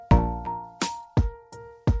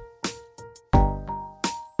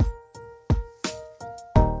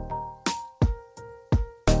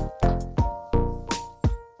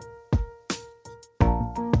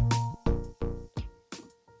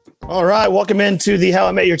All right, welcome into the How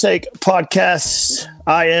I Met Your Take podcast.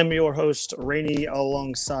 I am your host, Rainey,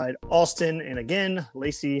 alongside Austin. And again,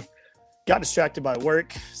 Lacey got distracted by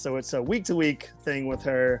work, so it's a week-to-week thing with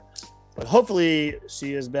her. But hopefully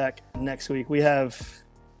she is back next week. We have,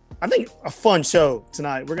 I think, a fun show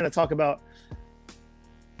tonight. We're going to talk about,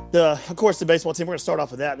 of course, the baseball team. We're going to start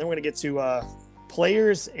off with that. Then we're going to get to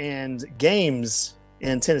players and games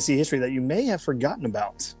in Tennessee history that you may have forgotten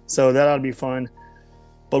about. So that ought to be fun.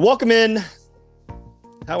 But welcome in.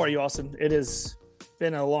 How are you, Austin? It has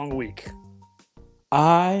been a long week.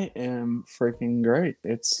 I am freaking great.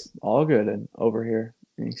 It's all good over here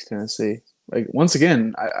in East Tennessee. Like, once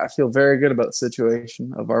again, I feel very good about the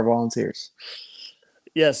situation of our volunteers.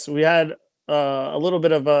 Yes, we had a little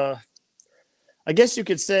bit of a, I guess you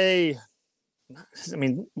could say,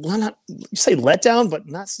 you say letdown, but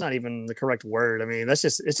that's not even the correct word. I mean, it's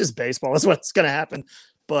just baseball. That's what's going to happen.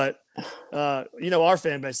 But, our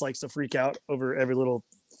fan base likes to freak out over every little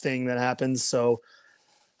thing that happens. So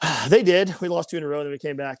they did. We lost 2 in a row. Then we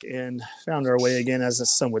came back and found our way again, as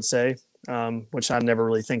some would say, which I never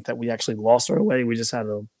really think that we actually lost our way. We just had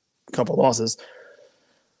a couple losses,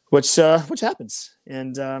 which happens.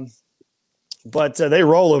 And but they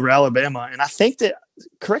roll over Alabama. And I think that,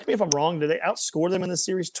 correct me if I'm wrong, did they outscore them in the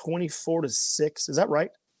series 24-6? Is that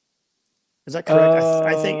right? Is that correct?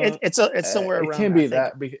 I think it's somewhere around. It can be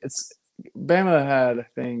that. It's Bama had, I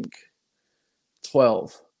think,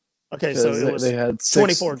 12. Okay, so it was they had 6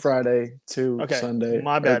 24 Friday, 2 Sunday.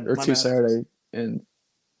 My bad. Or 2 Saturday and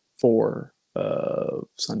 4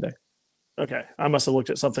 Sunday. Okay, I must have looked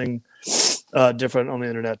at something different on the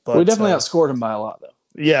internet. But we definitely outscored them by a lot, though.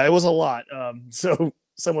 Yeah, it was a lot. So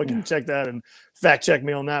someone can check that and fact check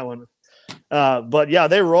me on that one. But yeah,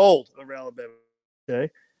 they rolled over Alabama.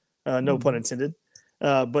 Okay. No pun intended.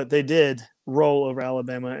 But they did roll over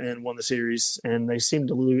Alabama and won the series, and they seem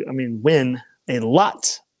to win a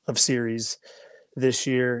lot of series this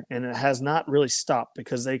year, and it has not really stopped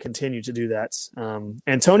because they continue to do that.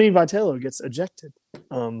 And Tony Vitello gets ejected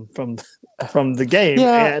from the game.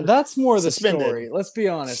 Yeah, and that's more the suspended. story. Let's be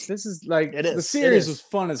honest. This is like It is. The series was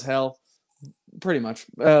fun as hell, pretty much.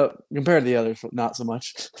 Compared to the others, not so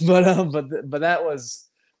much. But that was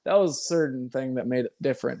a certain thing that made it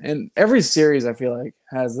different. And every series, I feel like,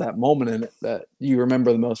 has that moment in it that you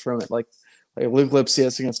remember the most from it. Like Luke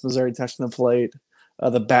Lipsius against Missouri touching the plate,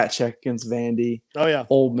 the bat check against Vandy. Oh yeah,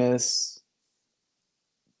 Ole Miss.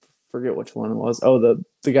 Forget which one it was. Oh,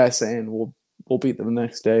 the guy saying we'll beat them the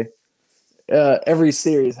next day. Every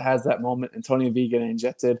series has that moment, and Tony V getting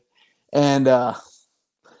injected, and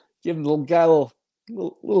giving the little guy a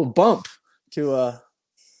little bump to the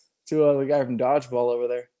guy from dodgeball over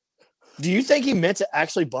there. Do you think he meant to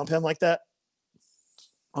actually bump him like that?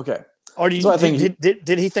 Okay. Or did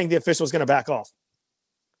he think the official was going to back off?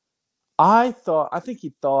 I think he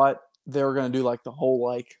thought they were going to do like the whole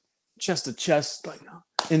like chest to chest, like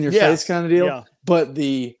in your face kind of deal. Yeah. But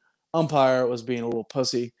the umpire was being a little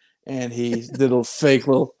pussy, and he did a fake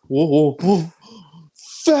little whoa.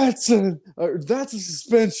 That's a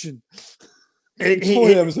suspension. He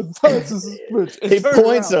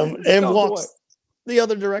points him and walks the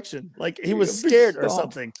other direction, like he was scared or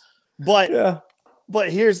something. But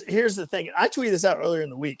here's the thing. I tweeted this out earlier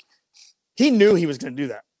in the week. He knew he was going to do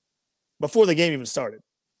that before the game even started.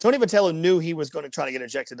 Tony Vitello knew he was going to try to get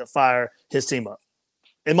ejected to fire his team up.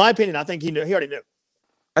 In my opinion, I think he knew. He already knew.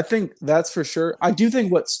 I think that's for sure. I do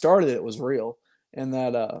think what started it was real, and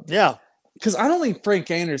that because I don't think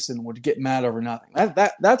Frank Anderson would get mad over nothing.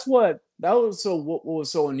 That's what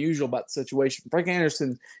was so unusual about the situation. Frank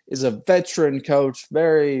Anderson is a veteran coach.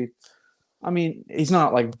 He's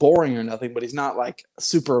not like boring or nothing, but he's not like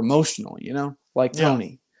super emotional, like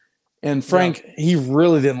Tony. And Frank, he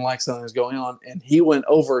really didn't like something that was going on, and he went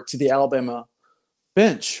over to the Alabama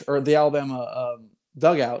bench or the Alabama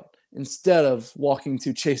dugout instead of walking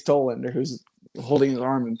to Chase Tolander, who's holding his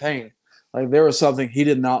arm in pain. Like, there was something he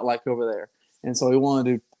did not like over there, and so he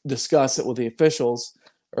wanted to discuss it with the officials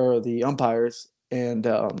or the umpires. And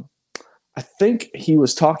I think he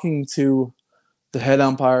was talking to the head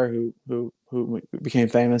umpire who became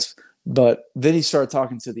famous, but then he started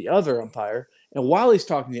talking to the other umpire. And while he's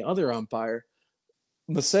talking to the other umpire,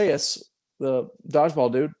 Macias, the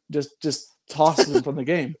dodgeball dude, just tosses him from the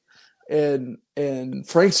game. And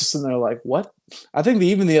Frank's just in there like, what? I think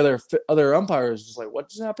even the other umpire was just like, what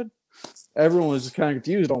just happened? Everyone was just kind of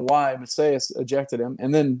confused on why Macias ejected him.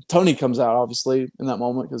 And then Tony comes out, obviously, in that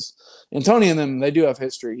moment. And Tony and them, they do have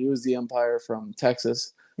history. He was the umpire from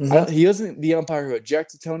Texas. Mm-hmm. He wasn't the umpire who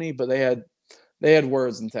ejected Tony, but they had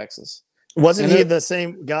words in Texas. Wasn't he the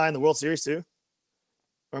same guy in the World Series too?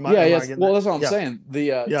 Or Yeah, yes. getting Well, that? that's what I'm Yeah. saying. The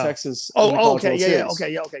Yeah. Texas. Oh, okay. World Yeah, Series.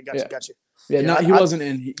 okay. Yeah, okay. Got you. Yeah, Yeah, he wasn't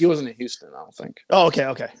in Houston, I don't think. Oh, okay.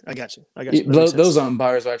 I got you. That makes sense. Those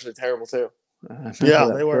umpires are actually terrible too. I Yeah,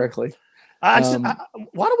 remember they that were. correctly.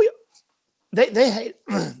 Why do we? They hate.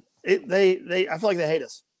 I feel like they hate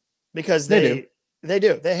us because They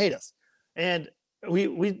do. They hate us, and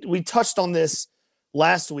we touched on this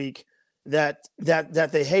last week that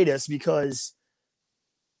they hate us because,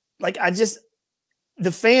 like,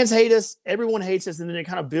 the fans hate us, everyone hates us, and then it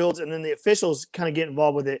kind of builds, and then the officials kind of get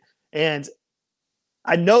involved with it. And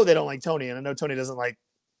I know they don't like Tony, and I know Tony doesn't like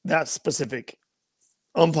that specific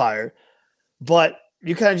umpire, but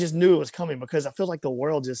you kind of just knew it was coming because I feel like the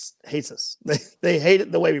world just hates us. They hate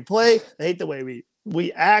it the way we play. They hate the way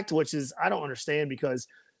we act, which is I don't understand because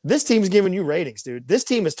this team's giving you ratings, dude. This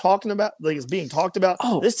team is is being talked about.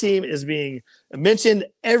 Oh. This team is being mentioned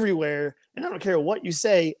everywhere, and I don't care what you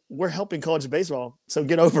say. We're helping college baseball, so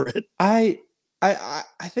get over it. I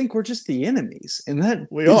think we're just the enemies, and that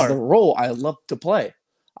is the role I love to play.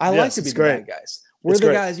 I like to be the bad guys. We're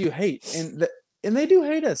the guys you hate, and they do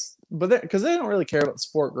hate us, but because they don't really care about the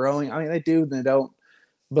sport growing. I mean, they do, and they don't,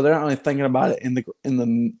 but they're not really thinking about it in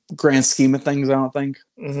the grand scheme of things. I don't think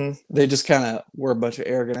they just kind of we're a bunch of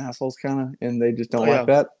arrogant assholes, kind of, and they just don't like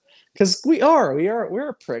that because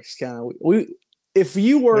we're pricks, kind of. If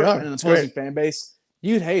you were an opposing fan base,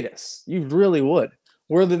 you'd hate us. You really would.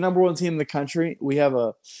 We're the number one team in the country. We have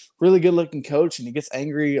a really good-looking coach, and he gets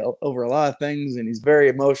angry over a lot of things, and he's very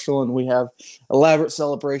emotional. And we have elaborate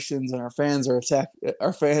celebrations, and our fans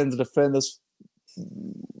defend us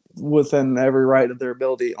within every right of their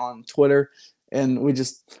ability on Twitter. And we're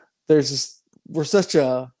such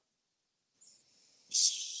a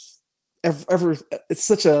it's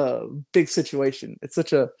such a big situation. It's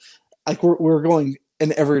such a we're going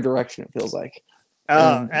in every direction. It feels like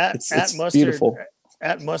it's Mustard, beautiful.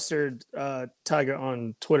 At Mustard Tiger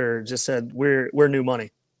on Twitter just said we're new money.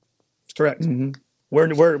 It's correct. Mm-hmm. We're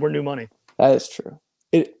new money. That is true.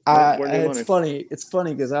 It's money. funny. It's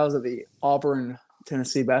funny because I was at the Auburn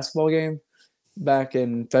Tennessee basketball game back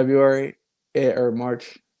in February or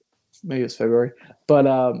March, maybe it was February. But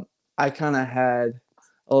I kind of had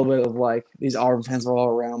a little bit of like these Auburn fans were all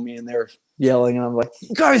around me and they were yelling, and I'm like,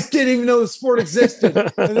 you guys didn't even know the sport existed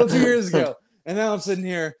until 2 years ago. And now I'm sitting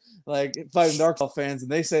here like fighting Arkansas fans,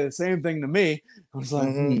 and they say the same thing to me. I was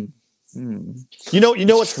like, You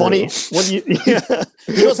know what's funny? You know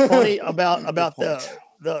what's funny about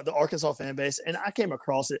the Arkansas fan base, and I came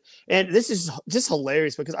across it, and this is just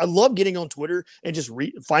hilarious because I love getting on Twitter and just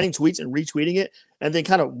finding tweets and retweeting it, and then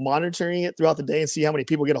kind of monitoring it throughout the day and see how many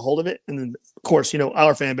people get a hold of it. And then, of course,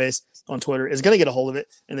 our fan base on Twitter is going to get a hold of it,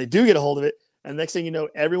 and they do get a hold of it. And next thing you know,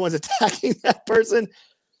 everyone's attacking that person.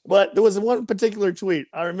 But there was one particular tweet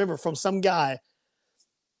I remember from some guy.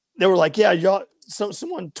 They were like, "Yeah, y'all." So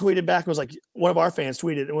someone tweeted back and was like, one of our fans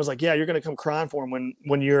tweeted and was like, "Yeah, you're going to come crying for him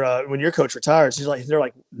when your coach retires." They're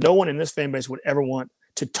like, no one in this fan base would ever want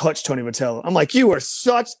to touch Tony Vitello. I'm like, you are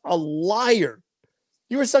such a liar.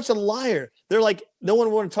 You are such a liar. They're like, no one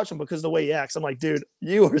would want to touch him because of the way he acts. I'm like, dude,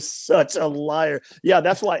 you are such a liar. Yeah,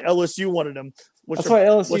 that's why LSU wanted him. That's why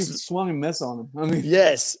LSU swung and missed on him. I mean,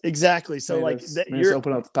 yes, exactly. So you're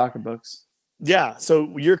open up the pocketbooks. Yeah.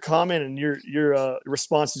 So your comment and your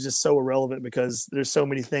response is just so irrelevant because there's so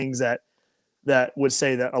many things that would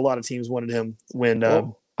say that a lot of teams wanted him when I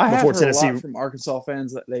have before heard Tennessee. A lot from Arkansas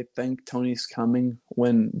fans that they think Tony's coming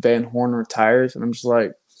when Van Horn retires, and I'm just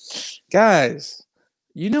like, guys,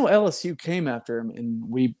 LSU came after him and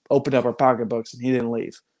we opened up our pocketbooks and he didn't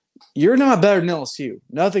leave. You're not better than LSU.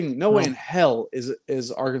 No way in hell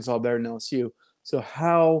is Arkansas better than LSU. So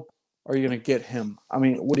how are you going to get him? I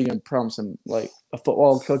mean, what are you going to promise him? Like a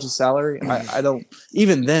football coach's salary? I don't.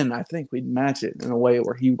 Even then, I think we'd match it in a way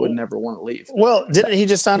where he would never want to leave. Well, didn't he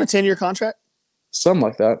just sign a 10-year contract? Something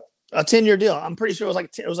like that. A 10-year deal. I'm pretty sure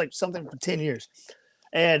it was like something for 10 years.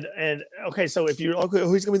 And okay, so if who's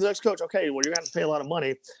going to be the next coach? Okay, well, you're going to have to pay a lot of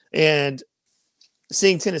money. And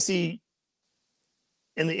seeing Tennessee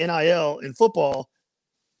in the NIL in football,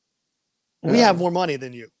 we have more money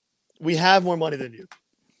than you. We have more money than you.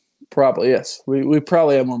 Probably, yes. We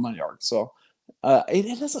probably have more money in Arkansas.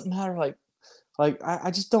 It doesn't matter. Like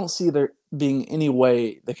I just don't see there being any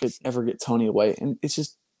way they could ever get Tony away. And it's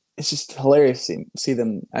just hilarious to see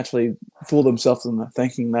them actually fool themselves into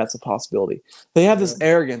thinking that's a possibility. They have this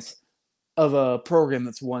arrogance of a program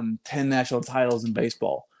that's won 10 national titles in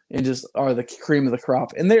baseball and just are the cream of the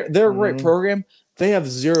crop. And they're a great program. They have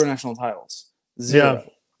 0 national titles. 0. Yeah.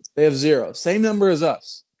 They have 0. Same number as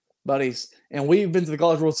us, buddies. And we've been to the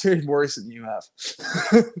College World Series more recent than you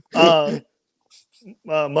have.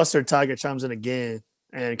 Mustard Tiger chimes in again.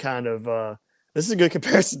 and kind of this is a good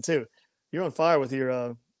comparison too. You're on fire with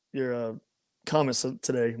your comments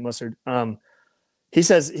today, Mustard. He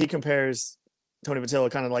says he compares Tony Vitello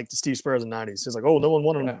kind of like to Steve Spurrier in the 90s. He's like, oh, no one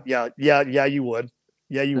wanted him. Yeah, you would.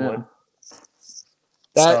 Yeah, you would.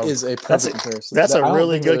 That is a perfect comparison. That's a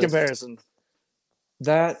really good comparison.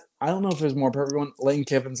 I don't know if there's more perfect one. Lane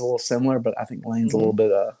Kiffin's a little similar, but I think Lane's a little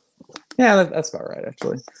bit yeah, that's about right,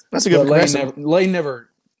 actually. That's a good comparison. Lane never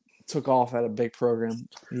took off at a big program.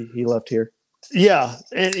 He left here. Yeah,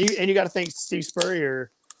 and you got to think Steve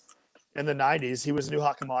Spurrier in the 90s, he was a new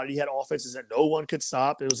hot commodity. He had offenses that no one could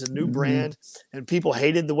stop. It was a new brand, and people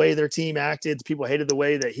hated the way their team acted. People hated the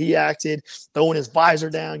way that he acted, throwing his visor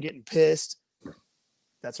down, getting pissed.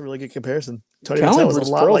 That's a really good comparison. Tony Vitello was a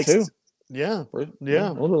lot like too. Yeah. A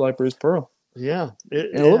little bit like Bruce Pearl. Yeah.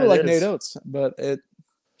 And a little bit like Nate Oates, but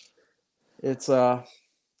it's I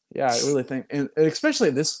really think, and especially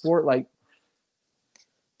this sport, like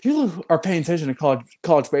people who are paying attention to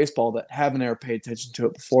college baseball that haven't ever paid attention to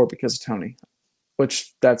it before because of Tony,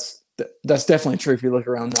 which that's definitely true if you look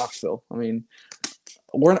around Knoxville. I mean,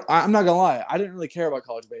 I'm not gonna lie, I didn't really care about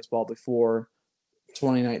college baseball before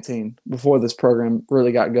 2019, before this program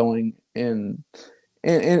really got going, and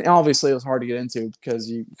obviously it was hard to get into because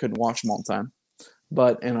you couldn't watch them all the time.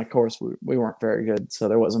 And of course we weren't very good, so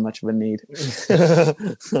there wasn't much of a need.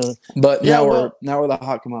 But now we're the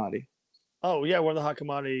hot commodity. Oh yeah, we're the hot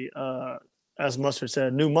commodity. As Mustard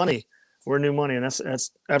said, new money. We're new money, and that's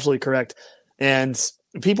absolutely correct. And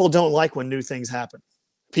people don't like when new things happen.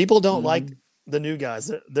 People don't like the new guys.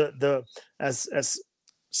 The as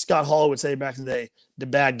Scott Hall would say back in the day, the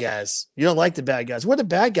bad guys. You don't like the bad guys. We're the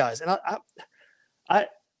bad guys, and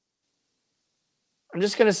I'm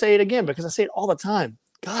just gonna say it again because I say it all the time.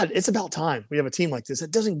 God, it's about time we have a team like this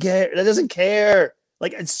that doesn't care.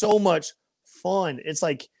 Like, it's so much fun. It's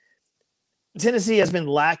like Tennessee has been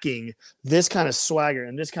lacking this kind of swagger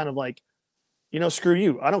and this kind of like, screw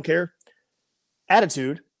you, I don't care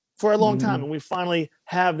attitude for a long time, and we finally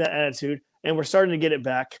have that attitude, and we're starting to get it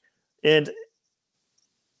back. And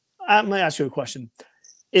I'm gonna ask you a question: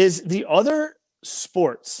 is the other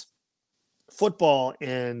sports, football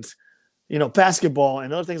and basketball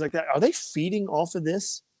and other things like that, are they feeding off of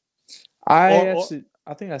this? I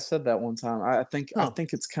think I said that one time. I think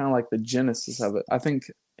it's kind of like the genesis of it. I think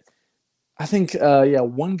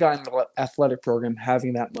one guy in the athletic program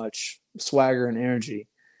having that much swagger and energy,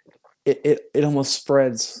 it almost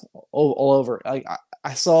spreads all over.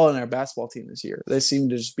 I saw in our basketball team this year, they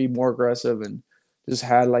seemed to just be more aggressive and just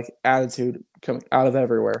had like attitude coming out of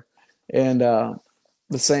everywhere. And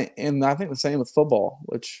the same, and I think the same with football,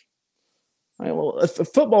 which. If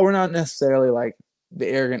football, we're not necessarily like the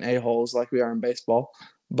arrogant a-holes like we are in baseball,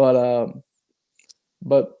 but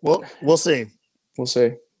we'll see. We'll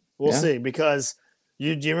see. We'll see, because do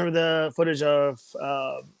you remember the footage of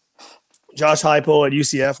Josh Heupel at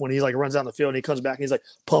UCF when he like runs down the field and he comes back and he's like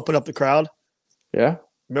pumping up the crowd? Yeah.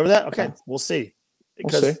 Remember that? Okay, yeah. We'll see.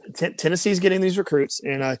 Because Tennessee's getting these recruits,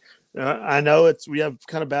 and I know we have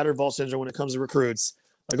kind of battered ball syndrome when it comes to recruits.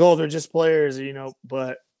 Like, oh, they're just players,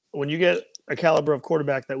 but when you get a caliber of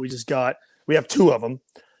quarterback that we just got, we have two of them.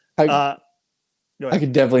 I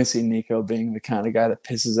could definitely see Nico being the kind of guy that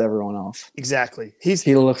pisses everyone off. Exactly. He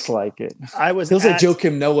looks like it. He looks like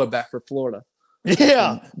Joakim Noah back for Florida.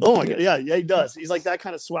 Yeah. Oh my God. Yeah, he does. He's like that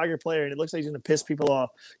kind of swagger player, and it looks like he's gonna piss people off.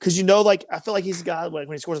 Because I feel like he's a guy, like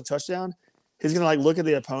when he scores a touchdown, he's gonna like look at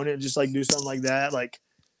the opponent and just like do something like that,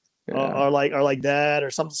 or like that, or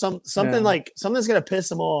something like something that's gonna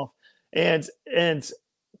piss him off. And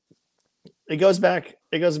it goes back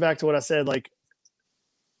to what I said. Like,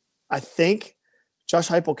 I think Josh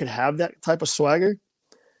Heupel could have that type of swagger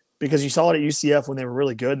because you saw it at UCF when they were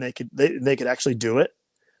really good and they could actually do it.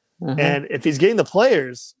 And if he's getting the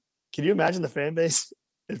players, can you imagine the fan base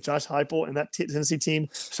if Josh Heupel and that Tennessee team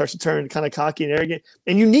starts to turn kind of cocky and arrogant?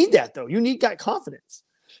 And you need that, though. You need that confidence.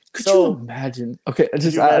 Could you imagine? Okay,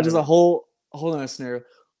 just a whole other scenario.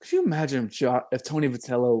 Could you imagine if Tony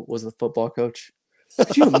Vitello was the football coach?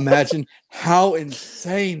 Could you imagine how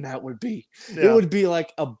insane that would be? Yeah. It would be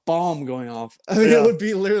like a bomb going off. I mean, it would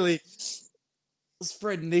be literally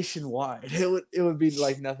spread nationwide. It would be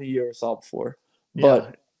like nothing you ever saw before.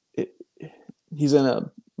 But he's in a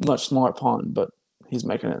much smaller pond, but he's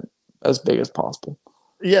making it as big as possible.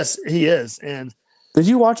 Yes, he is. And did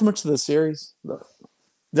you watch much of the series?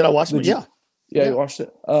 Did I watch it? Yeah. Yeah, you watched it.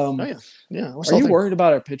 Yeah. Are you worried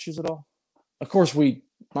about our pitchers at all? Of course, we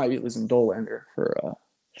might be losing Dollander for a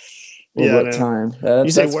little bit of time.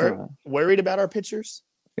 You say worried about our pitchers?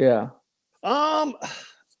 Yeah. I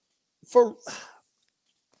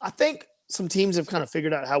think some teams have kind of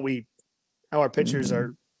figured out how we how our pitchers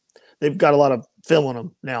are. They've got a lot of film on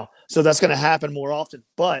them now, so that's going to happen more often.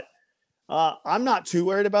 But I'm not too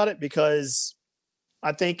worried about it because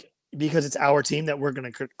I think because it's our team that we're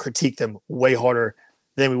going to critique them way harder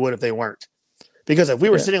than we would if they weren't. Because if we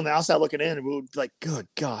were sitting on the outside looking in, we would be like, good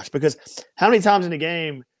gosh. Because how many times in the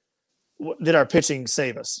game did our pitching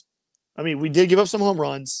save us? I mean, we did give up some home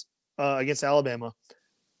runs against Alabama,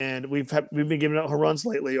 and we've been giving up home runs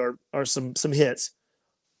lately or some hits.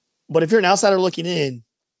 But if you're an outsider looking in,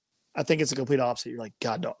 I think it's a complete opposite. You're like,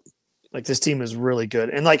 God, dog. Like, this team is really good.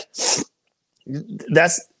 And, like,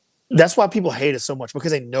 that's why people hate us so much,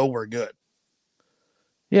 because they know we're good.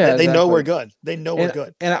 Yeah, they know we're good. They know we're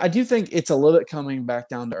good. And I do think it's a little bit coming back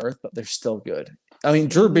down to earth, but they're still good. I mean,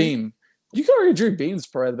 Drew Beam, you can argue Drew Beam's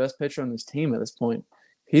probably the best pitcher on this team at this point.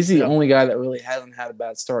 He's the only guy that really hasn't had a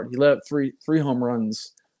bad start. He let up three home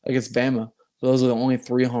runs against Bama. Those are the only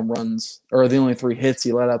 3 home runs, or the only 3 hits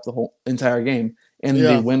he let up the whole entire game. And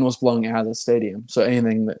the wind was blowing out of the stadium. So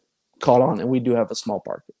anything that caught on, and we do have a small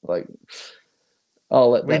park. Like,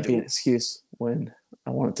 I'll let that be an excuse when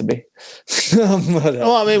I want it to be.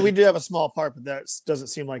 Well, I mean, we do have a small part, but that doesn't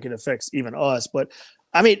seem like it affects even us. But,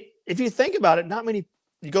 I mean, if you think about it, not many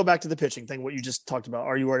 – you go back to the pitching thing, what you just talked about.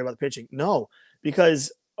 Are you worried about the pitching? No,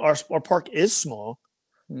 because our park is small,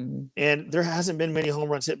 and there hasn't been many home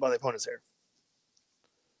runs hit by the opponents here.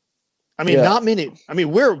 I mean, not many. I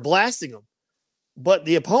mean, we're blasting them, but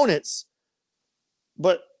the opponents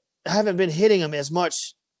haven't been hitting them as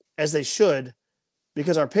much as they should,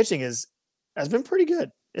 because our pitching has been pretty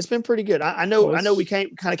good. It's been pretty good. I know we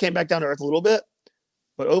kind of came back down to earth a little bit,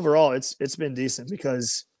 but overall it's been decent,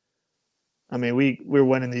 because I mean, we're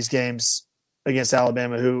winning these games against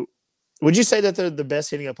Alabama, who would you say that they're the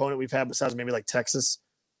best hitting opponent we've had besides maybe like Texas?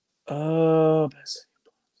 I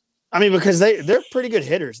mean, because they're pretty good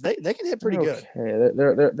hitters. They can hit pretty good.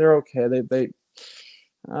 They're okay.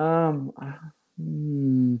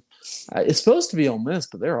 It's supposed to be Ole Miss,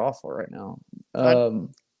 but they're awful right now.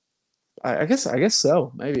 I guess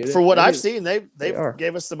so. Maybe for what I've seen, they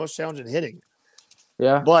gave us the most challenging hitting.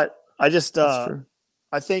 Yeah, but I just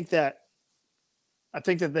I think that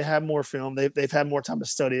they have more film. They've had more time to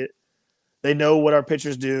study it. They know what our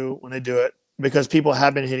pitchers do when they do it, because people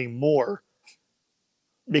have been hitting more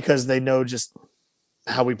because they know just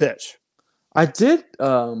how we pitch. I did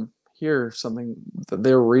hear something that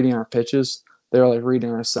they were reading our pitches. They were like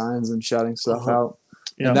reading our signs and shouting stuff out.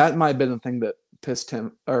 Yeah. And that might have been the thing that pissed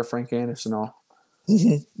him or Frank Anderson off.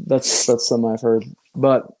 That's something I've heard,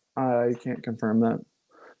 but I can't confirm that.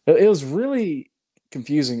 It was really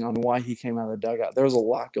confusing on why he came out of the dugout. There was a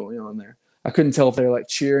lot going on there. I couldn't tell if they were like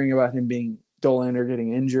cheering about him being Dolander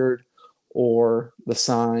getting injured, or the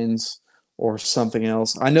signs, or something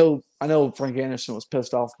else. I know Frank Anderson was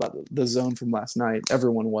pissed off about the zone from last night.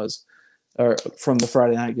 Everyone was, or from the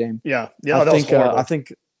Friday night game. Yeah. I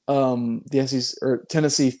think the SEC or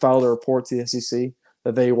Tennessee filed a report to the SEC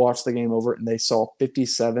that they watched the game over and they saw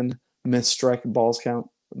 57 missed strike balls count,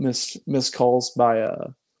 missed calls by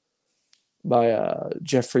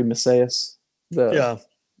Jeffrey Macias. You're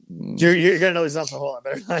gonna know these numbers a whole lot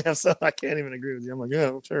better than I am, so I can't even agree with you. I'm like,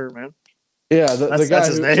 yeah, sure, man. Yeah, the guy that's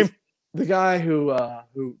his name. The guy who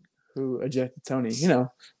ejected Tony,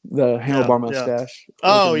 the handlebar mustache.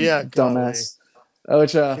 Oh yeah, dumbass.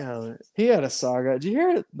 Which he had a saga. Did you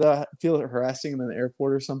hear feel it harassing him in the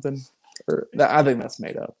airport or something? I think that's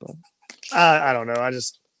made up. But I don't know.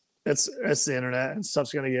 It's the internet and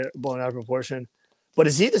stuff's gonna get blown out of proportion. But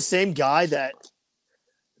is he the same guy that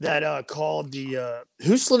called the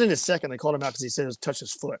who slid in his second? They called him out because he said it touched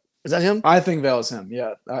his foot. Is that him? I think that was him.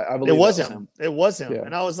 Yeah, I believe it was him. It was him. Yeah.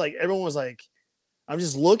 And I was like, everyone was like, I'm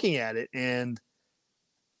just looking at it, and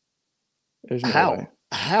how?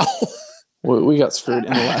 We got screwed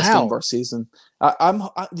in the last game of our season.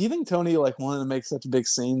 Do you think Tony wanted to make such a big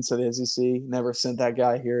scene so the SEC never sent that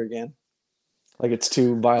guy here again? Like, it's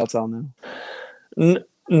too volatile now.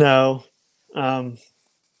 No,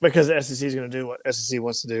 because the SEC is going to do what SEC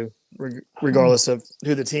wants to do, regardless of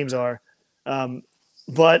who the teams are.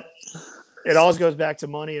 But it always goes back to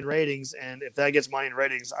money and ratings, and if that gets money and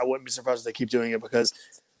ratings, I wouldn't be surprised if they keep doing it, because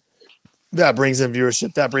that brings in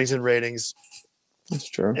viewership, that brings in ratings. That's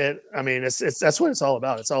true. And I mean, that's what it's all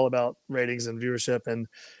about. It's all about ratings and viewership, and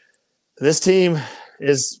this team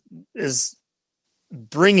is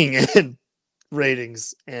bringing in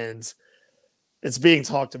ratings, and it's being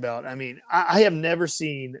talked about. I mean, I have never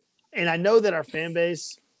seen, and I know that our fan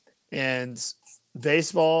base and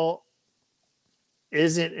baseball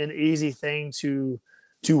isn't an easy thing to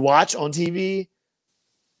watch on TV,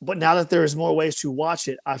 but now that there is more ways to watch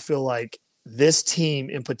it, I feel like this team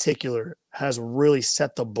in particular has really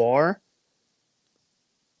set the bar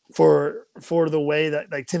for the way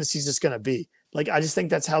that like Tennessee's just going to be. Like I just think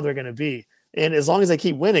that's how they're going to be. And as long as they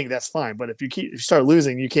keep winning, that's fine. But if you start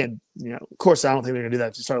losing, you can't. Of course, I don't think they're going to do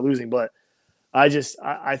that if you start losing. But I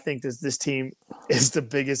think this team is the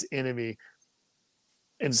biggest enemy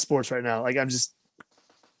in sports right now. Like I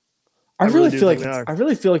really feel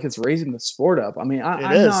like it's raising the sport up. I mean,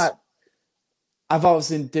 I've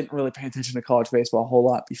obviously didn't really pay attention to college baseball a whole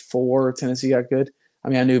lot before Tennessee got good. I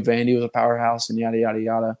mean, I knew Vandy was a powerhouse and yada yada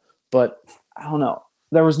yada, but I don't know.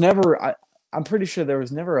 There was never. I'm pretty sure there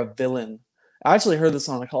was never a villain. I actually heard this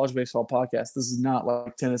on a college baseball podcast. This is not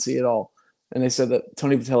like Tennessee at all, and they said that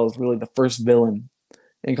Tony Vitello is really the first villain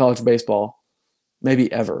in college baseball,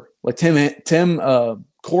 maybe ever. Like Tim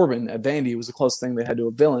Corbin at Vandy was the closest thing they had to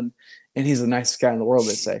a villain, and he's the nicest guy in the world,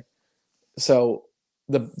 they say. So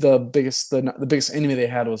the biggest enemy they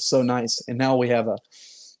had was so nice, and now we have a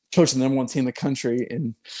coach of the number one team in the country,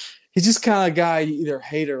 and he's just kind of a guy you either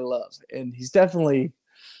hate or love, and he's definitely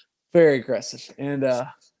very aggressive, and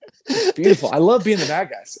it's beautiful. I love being the bad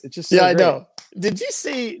guys. It's just so I great. know. Did you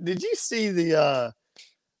see the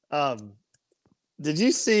did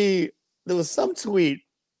you see there was some tweet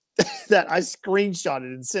that I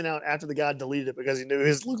screenshotted and sent out after the guy deleted it because he knew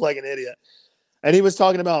he looked like an idiot, and he was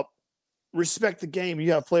talking about respect the game.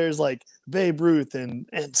 You have players like Babe Ruth and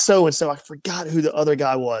so. I forgot who the other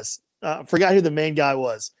guy was. Forgot who the main guy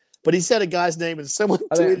was, but he said a guy's name and someone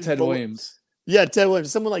tweeted Ted Williams. Yeah, Ted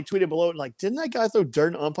Williams. Someone like tweeted below it like, didn't that guy throw dirt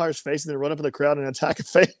in an umpire's face and then run up in the crowd and attack a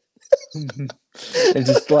face? And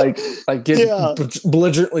just like get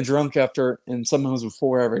belligerently drunk after, and sometimes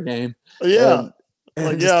before every game. Yeah,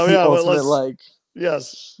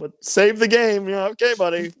 yes, but save the game. Yeah, okay,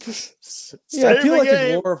 buddy. I feel like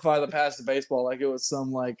they glorify the pass to baseball like it was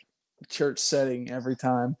some like church setting every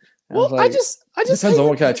time. And well, I just depends on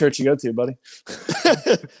what kind of church you go to, buddy.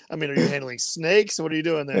 I mean, are you handling snakes? What are you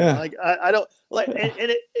doing there? Yeah. Like, I don't like,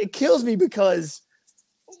 and it kills me because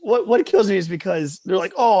what kills me is because they're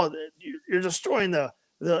like, oh, you're destroying the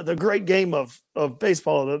great game of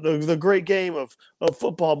baseball, the great game of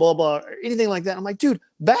football, blah blah, or anything like that. I'm like, dude,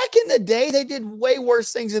 back in the day, they did way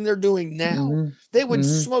worse things than they're doing now. Mm-hmm. They would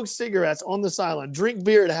smoke cigarettes on the sideline, drink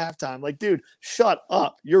beer at halftime. Like, dude, shut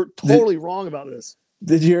up. You're totally wrong about this.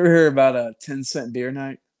 Did you ever hear about a 10-cent beer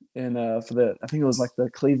night? And I think it was like the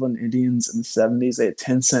Cleveland Indians in the 70s. They had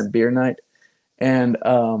 10-cent beer night, and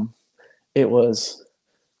it was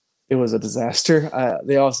a disaster.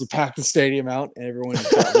 They also packed the stadium out, and everyone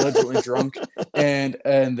got legitimately drunk. And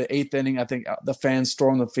the eighth inning, I think the fans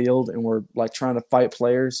stormed the field and were like trying to fight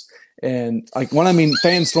players. And like when I mean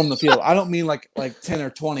fans stormed the field, I don't mean like 10 or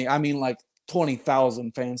 20. I mean like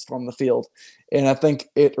 20,000 fans stormed the field, and I think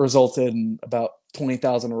it resulted in about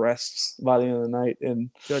 20,000 arrests by the end of the night, and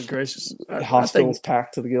good gracious, hospitals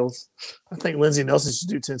packed to the gills. I think Lindsey Nelson should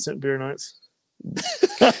do 10-cent beer nights.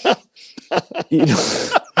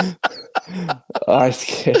 It's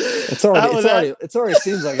already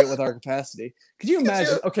seems like it with our capacity. Could you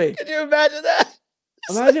imagine? Could you imagine that?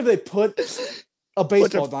 Imagine if they put a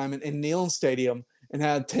baseball diamond in Neyland Stadium and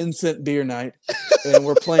had 10-cent beer night, and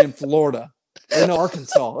we're playing Florida or no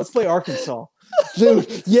Arkansas. Let's play Arkansas.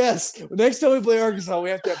 Dude, yes. Next time we play Arkansas, we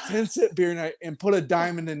have to have 10-cent beer night and put a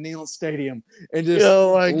diamond in Neyland Stadium and just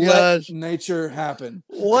let nature happen.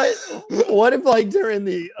 What if like during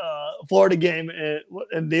the Florida game in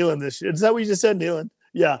Neyland this year? Is that what you just said, Neyland?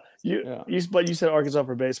 Yeah. But you said Arkansas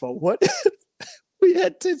for baseball. What if we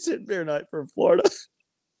had 10-cent beer night for Florida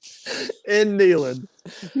in Neyland?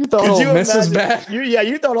 You thought Ole Miss is bad?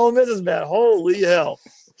 You thought Ole Miss is bad. Holy hell.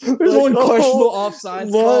 There's one questionable offside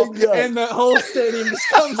call, and the whole stadium just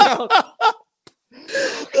comes out.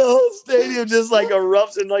 The whole stadium just like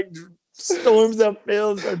erupts and like storms up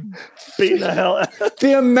fields and beating the hell out.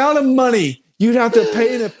 The amount of money you'd have to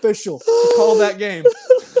pay an official to call that game.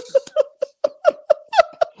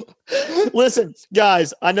 Listen,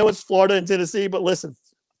 guys, I know it's Florida and Tennessee, but listen,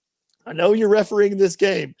 I know you're refereeing this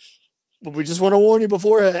game, but we just want to warn you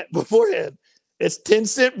beforehand. It's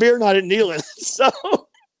 10-cent beer night at Neyland, so.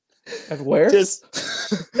 At where?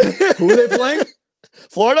 Who are they playing?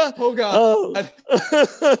 Florida? Oh God!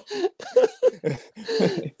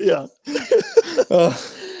 Yeah.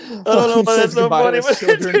 I don't know, but that's so funny. He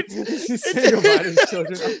said goodbye to his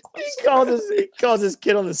children. He calls his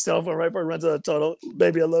kid on his cell phone right before he runs out of the tunnel.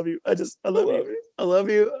 Baby, I love you. I love you. I love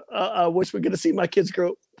you. I wish we could see my kids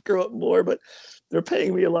grow up more, but they're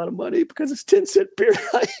paying me a lot of money because it's 10-cent beer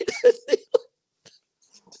night.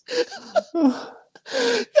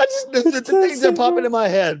 The things that are popping in my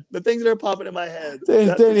head. The things that are popping in my head.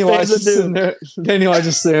 Danny White just sitting there. Danny White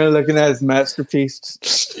just sitting there looking at his masterpiece.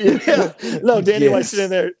 Yeah. No, Danny White sitting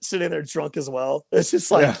there drunk as well. It's just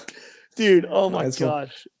like, dude, oh my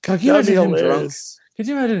gosh. Can you imagine him drunk? Could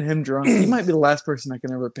you imagine him drunk? He might be the last person I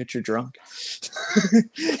can ever picture drunk.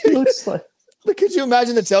 He looks like. But could you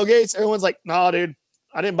imagine the tailgates? Everyone's like, nah, dude.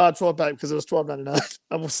 I didn't buy a 12-pack because it was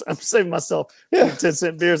 $12.99. I'm saving myself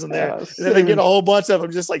 10-cent beers in there. And then they get a whole bunch of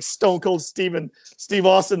them, just like Stone Cold Steve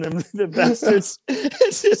Austin and the bastards.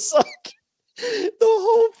 It's just like the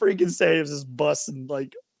whole freaking stadium's just busting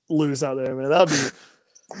like loose out there, man. That'd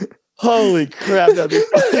be holy crap, that'd be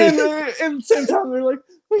funny. And at the same time, they're like,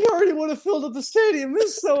 we already would have filled up the stadium.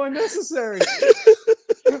 This is so unnecessary.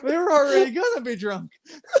 They were already gonna be drunk.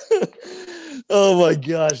 Oh my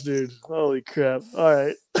gosh, dude! Holy crap! All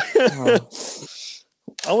right, I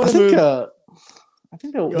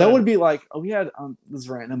think that would be like we had. This is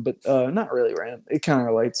random, but not really random. It kind of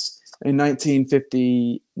relates. In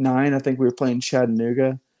 1959, I think we were playing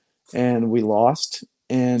Chattanooga, and we lost,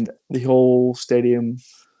 and the whole stadium.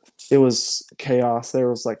 It was chaos. There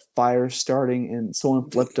was like fire starting, and someone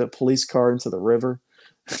flipped a police car into the river.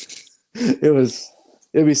 It'd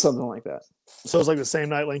be something like that. So it's like the same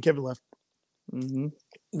night Lane Kiffin left. Mm-hmm.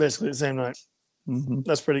 Basically the same night. Mm-hmm.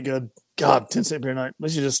 That's pretty good. God, 10-cent beer night. We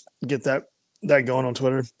should just get that going on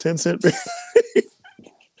Twitter. 10-cent beer.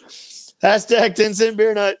 Hashtag 10-cent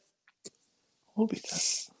beer night. We'll be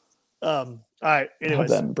that. All right.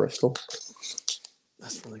 Anyways, that in Bristol.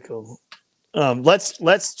 That's really cool.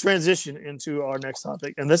 Let's transition into our next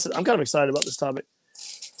topic, and I'm kind of excited about this topic.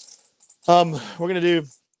 We're gonna do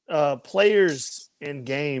players in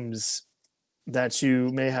games that you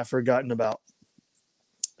may have forgotten about,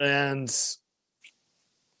 and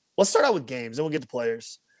let's start out with games, and we'll get to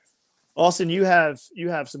players. Austin, you have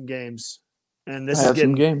some games, and I have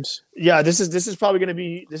some games. Yeah, this is probably gonna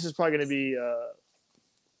be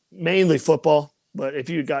mainly football, but if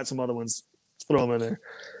you got some other ones, throw them in there.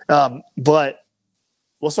 But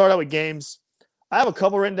we'll start out with games. I have a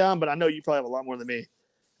couple written down, but I know you probably have a lot more than me.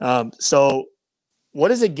 So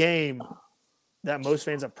what is a game that most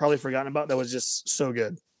fans have probably forgotten about that was just so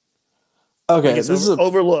good? Okay, this is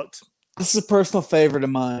overlooked. This is a personal favorite of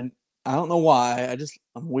mine. I don't know why.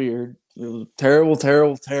 I'm weird. It was a terrible,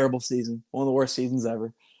 terrible, terrible season. One of the worst seasons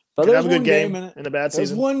ever. But there was one game in it and a bad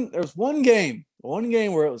season. There was one game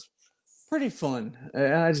where it was pretty fun.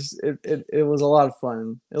 And it was a lot of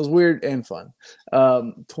fun. It was weird and fun.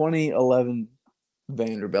 2011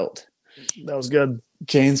 Vanderbilt. That was good.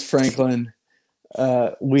 James Franklin.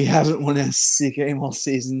 We haven't won a SEC game all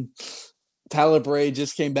season. Tyler Bray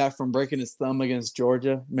just came back from breaking his thumb against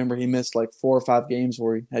Georgia. Remember, he missed like 4 or 5 games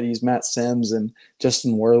where he had to use Matt Sims and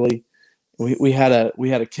Justin Worley. We had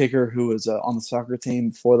a kicker who was on the soccer team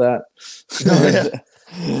before that.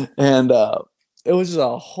 And it was just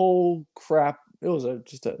a whole crap. It was a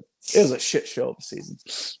shit show of a season.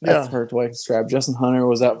 That's the perfect way to describe. Justin Hunter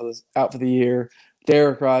was out for the year.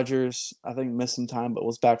 Derek Rogers, I think, missed some time but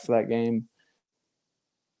was back for that game.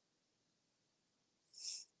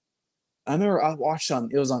 I remember I watched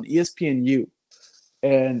it was on ESPNU,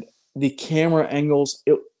 and the camera angles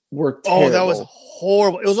were terrible. Oh, that was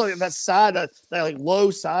horrible. It was like that side, that like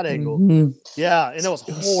low side angle. Mm-hmm. Yeah, and it was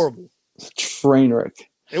horrible. Train wreck.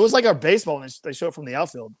 It was like our baseball, and they showed it from the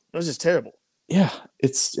outfield. It was just terrible. Yeah,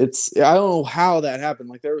 it's. I don't know how that happened.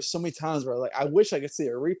 Like there were so many times where I wish I could see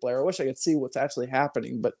a replay, or I wish I could see what's actually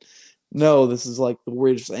happening. But no, this is like the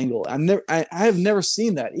weirdest angle. I have never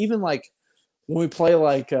seen that. Even like when we play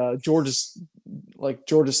like Georgia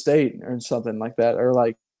State or something like that, or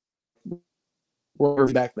like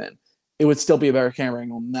back then, it would still be a better camera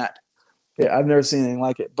angle than that. Yeah, I've never seen anything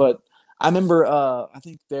like it. But I remember, I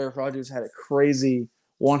think Derek Rogers had a crazy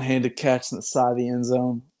one-handed catch in the side of the end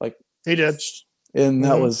zone, like he did, and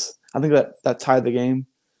that was, I think that tied the game.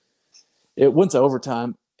 It went to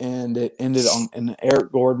overtime, and it ended on an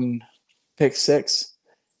Eric Gordon pick 6,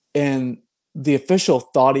 and the official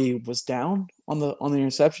thought he was down on the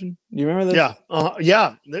interception. Do you remember this?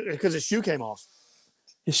 Yeah, because his shoe came off.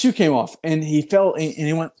 His shoe came off, and he fell,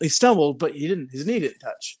 and he stumbled, but his knee didn't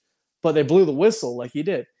touch. But they blew the whistle like he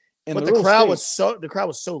did. And but the crowd was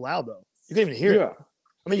so loud though. You couldn't even hear it.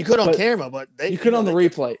 I mean, you could on camera, but you could on the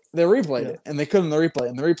replay. They replayed it, and they could on the replay.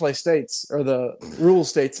 And the replay states, or the rule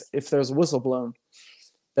states, if there's a whistle blown,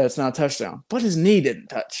 that it's not a touchdown. But his knee didn't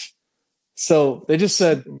touch, so they just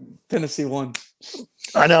said Tennessee won.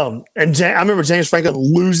 I know, and I remember James Franklin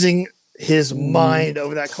losing his mind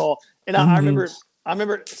over that call. And I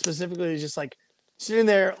remember specifically just like sitting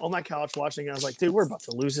there on my couch watching. And I was like, dude, we're about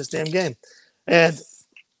to lose this damn game. And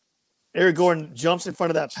Eric Gordon jumps in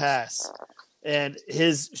front of that pass, and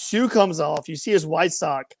his shoe comes off. You see his white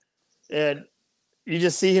sock, and you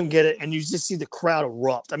just see him get it, and you just see the crowd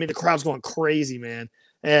erupt. I mean, the crowd's going crazy, man.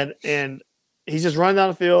 And he's just running down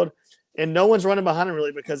the field, and no one's running behind him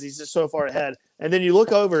really because he's just so far ahead. And then you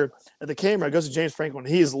look over at the camera, it goes to James Franklin.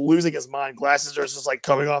 He is losing his mind. Glasses are just like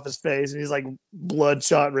coming off his face, and he's like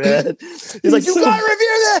bloodshot red. He's like, "You gotta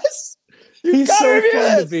review this. He's so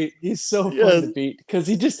fun to beat. He's so fun to beat because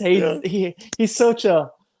he just hates. He's such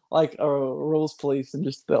a rules police and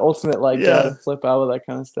just the ultimate guy to flip out with that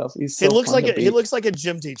kind of stuff. He looks like a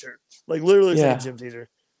gym teacher, like literally like a gym teacher.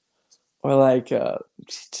 Or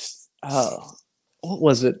what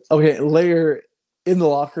was it? Okay, later in the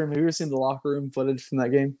locker room. Have you ever seen the locker room footage from that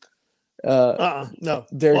game? No.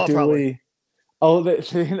 Derek Dooley. Oh, they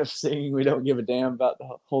end up singing "We Don't Give a Damn" about the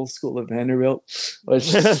whole school of Vanderbilt,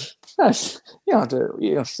 which you don't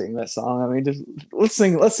sing that song. I mean, just let's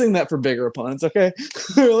sing that for bigger opponents, okay?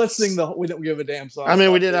 Let's sing the "We Don't Give a Damn" song. I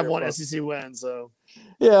mean, we did have one SEC win, so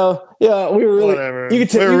yeah, we were really whatever. We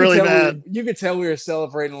were really mad. You could tell we were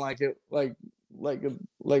celebrating like we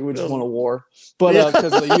just won a war, but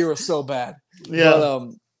because the year was so bad. Yeah.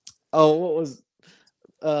 But, what was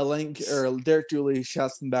Derek Dooley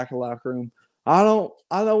shouts in the back of the locker room. I know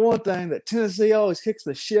one thing that Tennessee always kicks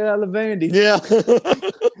the shit out of Vandy. Yeah.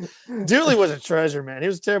 Dooley was a treasure, man. He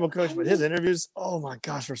was a terrible coach, but his interviews, oh my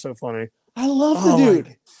gosh, were so funny. I love the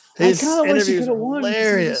dude. His I kind of wish he could have won.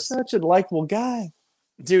 He's such a likable guy.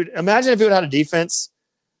 Dude, imagine if he would have had a defense.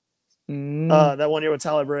 That one year with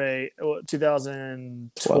Tyler Bray,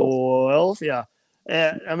 2012. Yeah.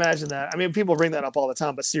 Imagine that. I mean, people bring that up all the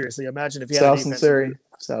time, but seriously, imagine if he had a defense.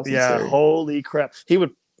 South Surrey. Holy crap. He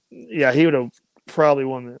would have probably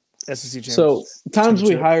won the SEC championship. So times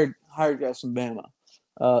we hired guys from Bama.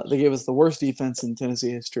 They gave us the worst defense in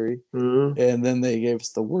Tennessee history, and then they gave us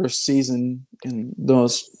the worst season in the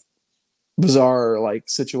most bizarre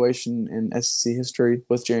situation in SEC history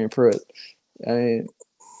with Jeremy Pruitt. I mean,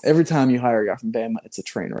 every time you hire a guy from Bama, it's a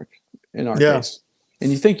train wreck in our case.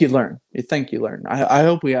 And you think you learn. I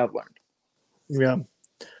hope we have learned. Yeah.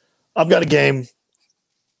 I've got a game.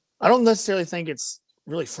 I don't necessarily think it's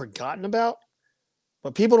really forgotten about,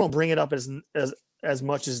 but people don't bring it up as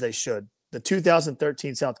much as they should. The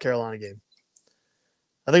 2013 South Carolina game.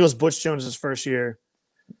 I think it was Butch Jones's first year.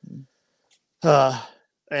 And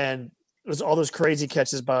it was all those crazy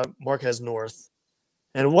catches by Marquez North.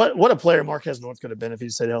 And what a player Marquez North could have been if he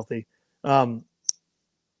stayed healthy. But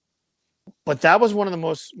that was one of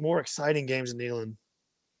the more exciting games in Neyland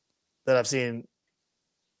that I've seen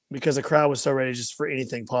because the crowd was so ready just for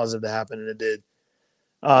anything positive to happen, and it did.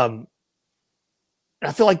 I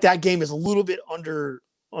feel like that game is a little bit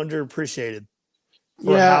underappreciated.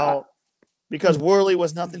 Because Worley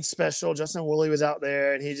was nothing special. Justin Worley was out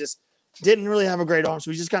there, and he just didn't really have a great arm,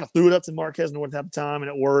 so he just kind of threw it up to Marquez North at the time, and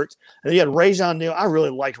it worked. And then you had Rajon Neal. I really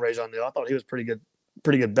liked Rajon Neal. I thought he was pretty good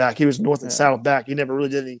back. He was north and south back. He never really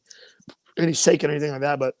did any shaking or anything like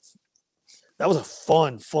that, but that was a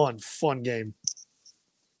fun game.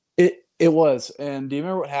 It was. And do you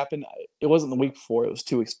remember what happened? It wasn't the week before. It was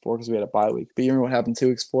 2 weeks before because we had a bye week. But you remember what happened 2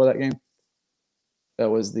 weeks before that game?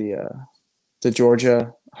 That was the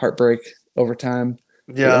Georgia heartbreak overtime.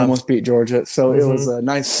 Yeah. We almost beat Georgia. So it was a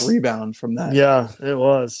nice rebound from that. Yeah, it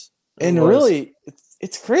was. Really,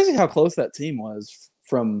 it's crazy how close that team was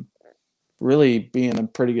from really being a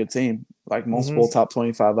pretty good team, like multiple top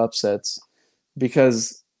 25 upsets.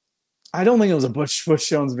 Because I don't think it was a Butch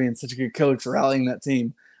Jones being such a good coach rallying that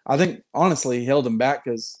team. I think, honestly, he held him back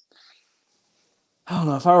because, I don't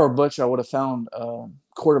know, if I were Butch, I would have found a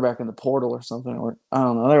quarterback in the portal or something. Or I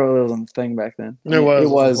don't know. There was a thing back then. There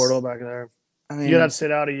was a portal back there. I mean, you had to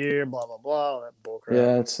sit out a year, blah, blah, blah, all that bullcrap.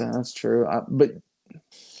 Yeah, that's true. But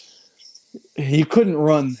he couldn't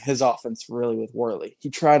run his offense really with Worley. He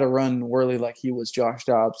tried to run Worley like he was Josh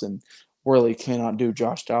Dobbs, and Worley cannot do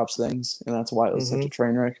Josh Dobbs things, and that's why it was such a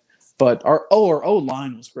train wreck. But our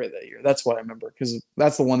O-line was great that year. That's what I remember because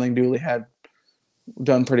that's the one thing Dooley had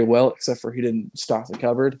done pretty well, except for he didn't stock the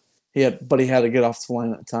cupboard. But he had a good offensive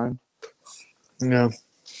line at the time. Yeah.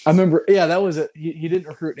 I remember, that was it. He didn't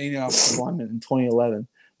recruit any offensive linemen in 2011,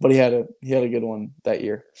 but he had a good one that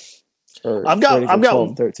year. I've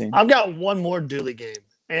got one more Dooley game,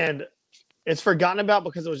 and it's forgotten about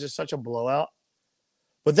because it was just such a blowout.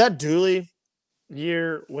 But that Dooley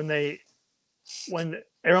year when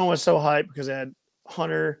everyone was so hyped because they had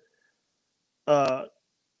Hunter,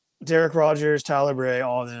 Derek Rogers, Tyler Bray,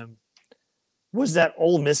 all of them, was that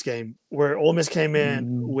Ole Miss game where Ole Miss came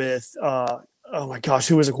in with oh my gosh,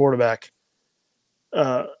 who was a quarterback?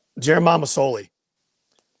 Jeremiah Masoli.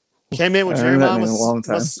 Came in with I remember that name a long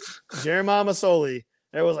time. Jeremiah Masoli.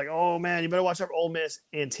 It was like, oh man, you better watch out for Ole Miss.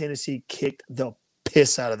 And Tennessee kicked the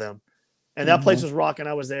piss out of them. And that place was rocking.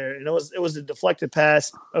 I was there. And it was a deflected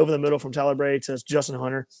pass over the middle from Tyler Bray to Justin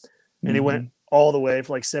Hunter. And he went all the way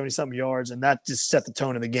for like 70-something yards. And that just set the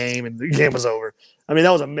tone of the game. And the game was over. I mean,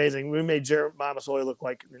 that was amazing. We made Jeremiah Masoli look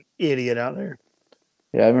like an idiot out there.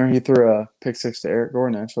 Yeah, I remember he threw a pick six to Eric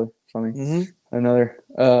Gordon, actually. Funny. Another.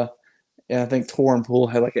 I think Torin Poole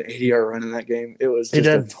had like an 80-yard run in that game. It was just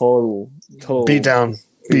a total beat down.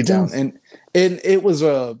 And it was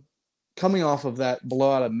coming off of that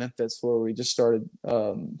blowout of Memphis where we just started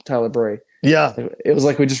Tyler Bray. Yeah. It was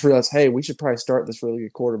like we just realized, hey, we should probably start this really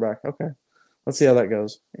good quarterback. Okay. Let's see how that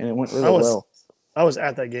goes. And it went really well. I was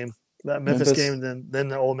at that game. That Memphis game, then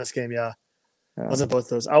the Ole Miss game, yeah. I was at both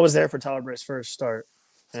those. I was there for Tyler Bray's first start.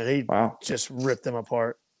 And he just ripped them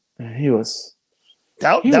apart. He was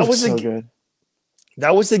so good.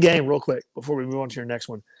 That was the game, real quick, before we move on to your next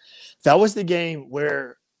one. That was the game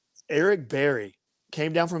where Eric Berry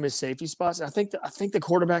came down from his safety spots. I think the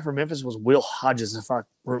quarterback for Memphis was Will Hodges, if I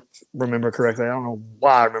remember correctly. I don't know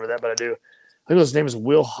why I remember that, but I do. I think his name is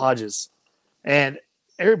Will Hodges. And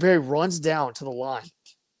Eric Berry runs down to the line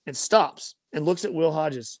and stops and looks at Will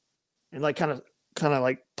Hodges and like kind of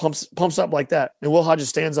like pumps up like that. And Will Hodges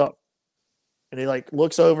stands up and he like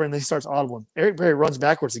looks over and then he starts audibling. Eric Berry runs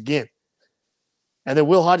backwards again. And then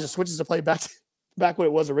Will Hodges switches to play back what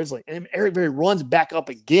it was originally. And Eric Berry runs back up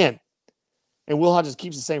again. And Will Hodges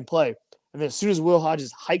keeps the same play. And then as soon as Will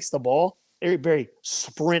Hodges hikes the ball, Eric Berry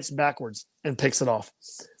sprints backwards and picks it off.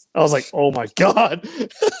 I was like, oh my God.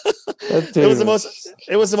 It was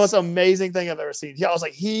the most amazing thing I've ever seen. I was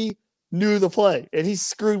like, he knew the play and he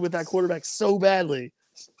screwed with that quarterback so badly.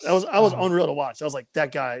 I was unreal to watch. I was like,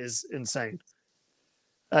 that guy is insane.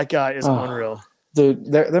 That guy is unreal.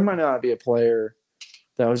 Dude, there might not be a player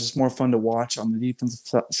that was just more fun to watch on the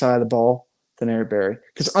defensive side of the ball than Eric Berry.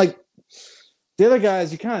 Because like the other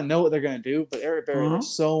guys, you kind of know what they're going to do, but Eric Berry, there's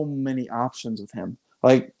so many options with him.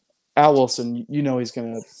 Like Al Wilson, you know he's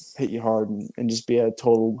going to hit you hard and just be a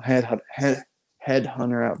total head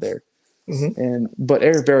hunter out there. But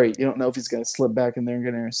Eric Berry, you don't know if he's going to slip back in there and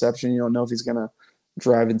get an interception. You don't know if he's going to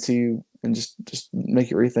drive into you and just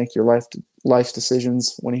make you rethink your life's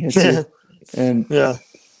decisions when he hits you. And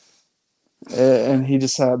and he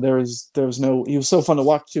just had he was so fun to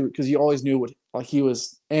watch too because you always knew what he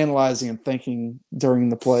was analyzing and thinking during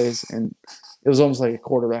the plays, and it was almost like a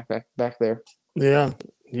quarterback back there. Yeah.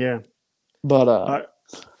 But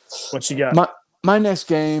what you got? My next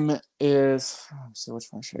game is, let's see, which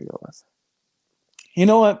one should I go with? You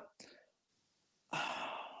know what?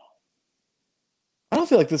 I don't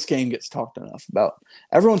feel like this game gets talked enough about.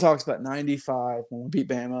 Everyone talks about 95 when we beat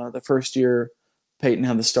Bama the first year Peyton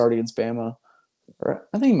had the start against Bama. Or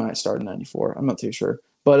I think he might start in 94. I'm not too sure.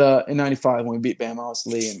 But in 95 when we beat Bama,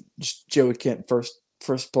 obviously, and just Joey Kent first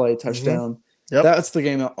play touchdown. That's the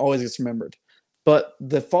game that always gets remembered. But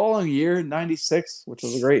the following year, 96, which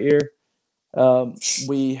was a great year,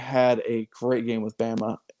 we had a great game with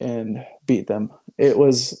Bama and beat them. It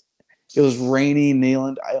was rainy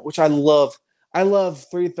Neyland, which I love. I love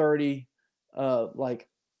 3:30, like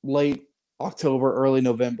late October, early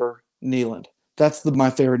November Neyland. That's my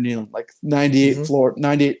favorite Neyland. Like 98 Florida,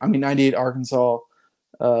 98 Arkansas.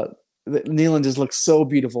 Neyland just looks so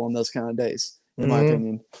beautiful in those kind of days, in my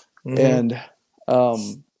opinion. And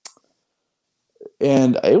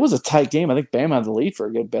it was a tight game. I think Bama had the lead for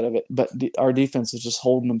a good bit of it, but our defense was just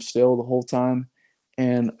holding them still the whole time.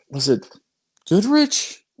 And was it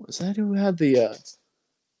Goodrich? Was that who had the?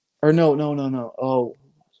 Or no. Oh,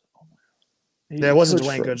 it wasn't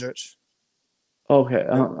Dwayne Goodrich. Okay,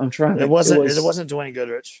 I'm trying to. It wasn't Dwayne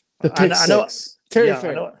Goodrich. The pick six. Terry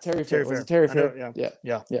Fair. Terry Fair. Terry Fair.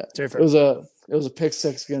 Yeah. Terry Fair. It was a pick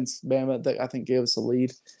six against Bama that I think gave us the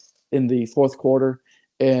lead in the fourth quarter,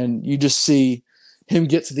 and you just see him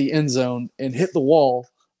get to the end zone and hit the wall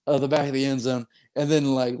of the back of the end zone, and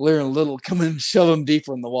then like Larry Little come in and shove him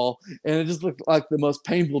deeper in the wall, and it just looked like the most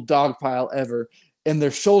painful dog pile ever. And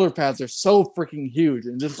their shoulder pads are so freaking huge,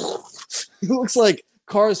 and just it looks like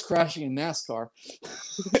cars crashing in NASCAR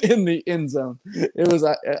in the end zone. It was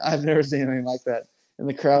I've never seen anything like that, and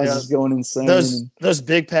the crowd is just going insane. Those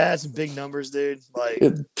big pads and big numbers, dude. Like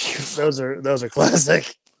those are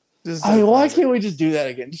classic. Why can't we just do that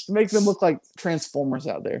again? Just to make them look like Transformers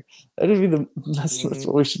out there. That'd be that's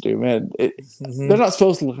what we should do, man. They're not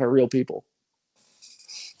supposed to look like real people.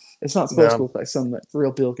 It's not supposed to look like something that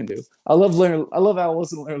real people can do. I love Al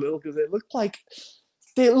Wilson and Larry Little because they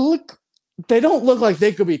don't look like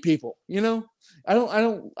they could be people, you know?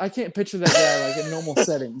 I can't picture that guy like in normal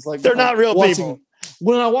settings. Like they're not real people.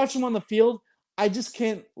 when I watch him on the field, I just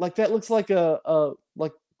can't like that. Looks like a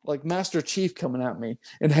like Master Chief coming at me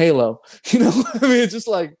in Halo. You know, I mean, it's just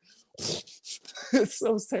like it's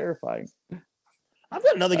so terrifying. I've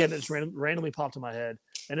got another game that just randomly popped in my head,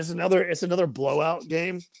 and it's another blowout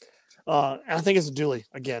game. And I think it's a Dooley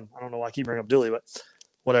again. I don't know why I keep bringing up Dooley, but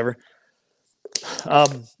whatever.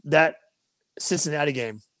 That Cincinnati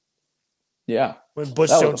game. Yeah, when Bush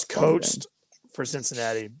Jones coached for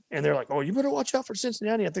Cincinnati, and they're like, "Oh, you better watch out for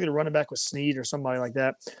Cincinnati." I think the running back was Snead or somebody like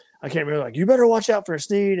that. I can't remember. Like, you better watch out for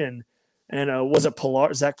Snead, and was it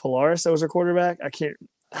Zach Polaris that was their quarterback? I can't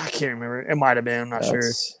remember. It might have been. I'm not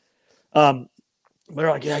sure. They're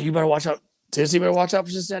like, "Yeah, you better watch out. Tennessee better watch out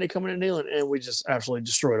for Cincinnati coming in Neyland," and we just absolutely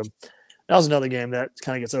destroyed them. That was another game that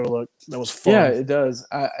kind of gets overlooked. That was fun. Yeah, it does.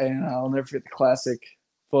 I'll never forget the classic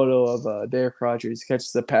photo of Derek Rogers. He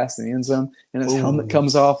catches the pass in the end zone, and his helmet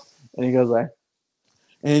comes off, and he goes like,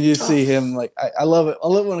 and you see him like, I love it. I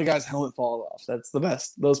love when a guy's helmet falls off. That's the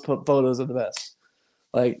best. Those photos are the best.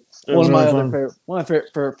 Like one of my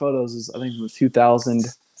favorite photos is I think it was 2000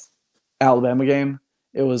 Alabama game.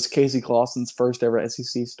 It was Casey Clausen's first ever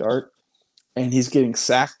SEC start, and he's getting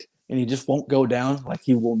sacked. And he just won't go down. Like,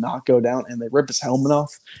 he will not go down. And they rip his helmet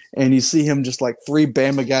off. And you see him just like 3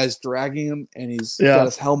 Bama guys dragging him. And he's got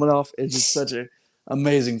his helmet off. It's just such an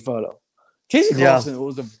amazing photo. Casey Clausen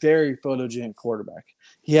was a very photogenic quarterback.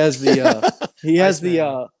 He has the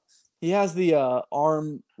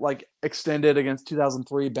arm like extended against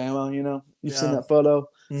 2003 Bama. You know, you've seen that photo.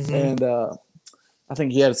 Mm-hmm. And I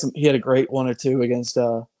think he had a great 1 or 2 against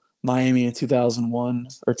Miami in 2001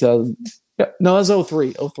 or 2000. No, it was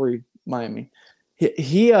 03 Miami.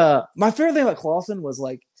 He my favorite thing about Clausen was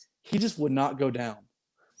like he just would not go down.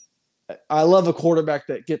 I love a quarterback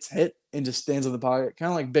that gets hit and just stands in the pocket, kind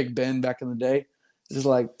of like Big Ben back in the day. Just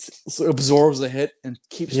like absorbs the hit and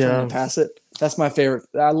keeps trying to pass it. That's my favorite.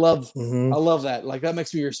 I love that. Like, that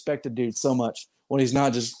makes me respect a dude so much when he's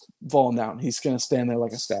not just falling down. He's gonna stand there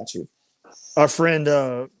like a statue. Our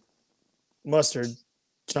friend Mustard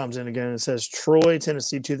chimes in again and says Troy,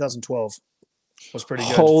 Tennessee, 2012 was pretty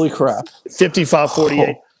good. Holy crap.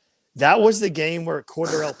 55-48. That was the game where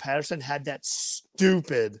Cordarrelle Patterson had that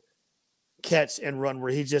stupid catch and run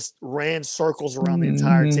where he just ran circles around the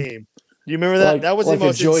entire team. Do you remember that? That was like the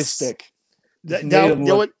most a joystick.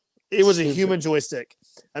 It was a human joystick.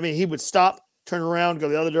 I mean, he would stop, turn around, go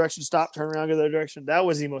the other direction, stop, turn around, go the other direction. That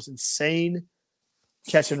was the most insane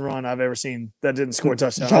catch and run I've ever seen that didn't score a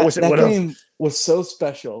touchdown. I wish it would have. That game was so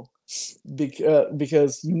special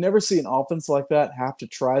because you never see an offense like that have to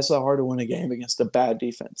try so hard to win a game against a bad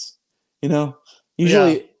defense. You know,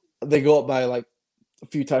 usually they go up by like a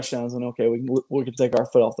few touchdowns and okay, we can take our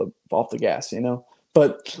foot off the gas. You know,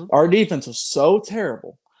 but our defense was so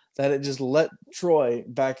terrible that it just let Troy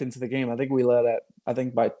back into the game. I think we led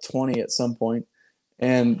by 20 at some point,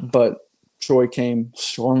 but Troy came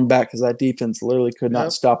storming back because that defense literally could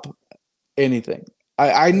not stop anything.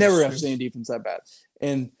 I never have seen a defense that bad.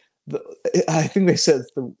 And I think they said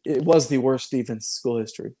it was the worst defense in school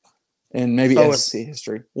history and maybe SEC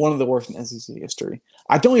history. One of the worst in SEC history.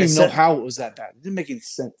 I don't even know how it was that bad. It didn't make any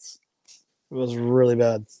sense. It was really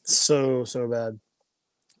bad. So bad.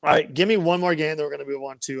 All right, give me one more game that we're going to move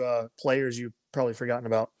on to players you've probably forgotten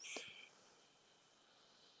about.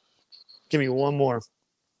 Give me one more.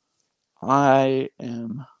 I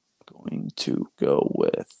am going to go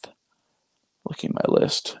with, looking at my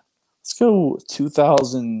list, let's go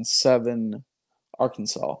 2007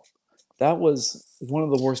 Arkansas. That was one of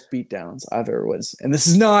the worst beatdowns I've ever witnessed. And this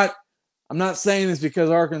is not, I'm not saying this because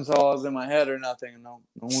Arkansas is in my head or nothing. No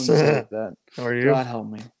one said that. How are you? God help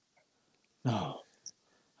me. No,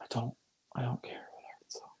 I don't care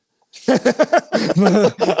about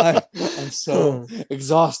Arkansas. I'm so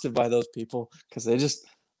exhausted by those people because they just,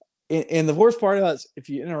 and the worst part about it is if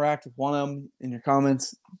you interact with one of them in your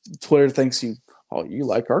comments, Twitter thinks you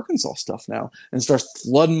like Arkansas stuff now and starts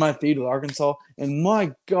flooding my feed with Arkansas. And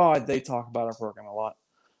my God, they talk about our program a lot.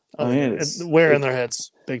 I mean, it's wearing their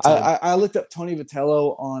heads big time. I looked up Tony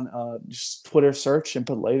Vitello on just Twitter search and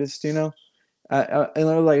put latest, you know. And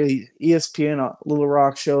there were like ESPN Little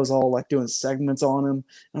Rock shows all like doing segments on him. And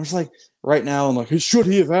I was like, right now, I'm like, should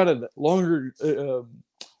he have had a longer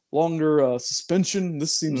suspension?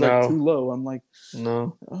 This seems like too low. I'm like,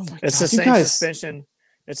 no. Oh my it's God, the same suspension.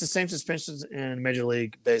 It's the same suspensions in Major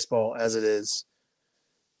League Baseball as it is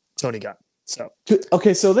Tony got. So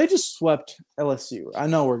okay, so they just swept LSU. I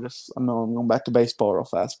know I'm going back to baseball real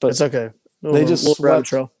fast, but it's okay. They just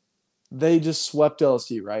swept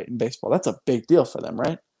LSU, right, in baseball. That's a big deal for them,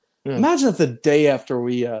 right? Yeah. Imagine if the day after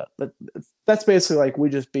we that's basically like we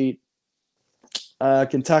just beat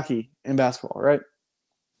Kentucky in basketball, right?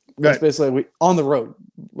 That's basically on the road.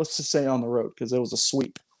 Let's just say on the road because it was a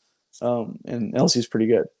sweep, and LSU's pretty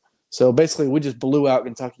good. So basically, we just blew out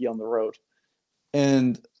Kentucky on the road.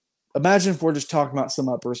 And imagine if we're just talking about some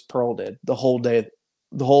Bruce Pearl did the whole day,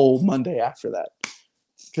 the whole Monday after that,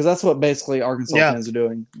 because that's what basically Arkansas fans are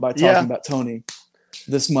doing by talking about Tony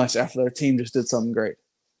this much after their team just did something great.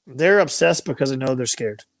 They're obsessed because they know they're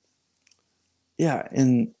scared. Yeah,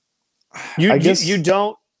 and I guess you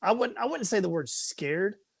don't. I wouldn't say the word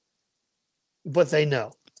scared, but they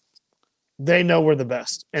know. They know we're the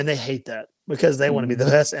best, and they hate that because they want to be the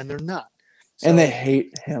best, and they're not. So, and they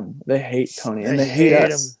hate him. They hate Tony, and they hate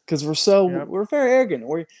us because we're very arrogant.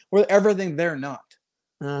 We're everything they're not.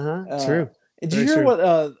 True. Did you hear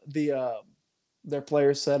what their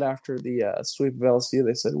players said after the sweep of LSU?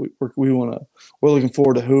 They said we're looking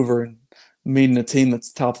forward to Hoover and meeting a team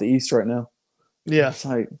that's top of the East right now. Yeah, it's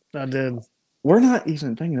like I did. We're not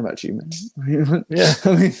even thinking about you, man. Yeah,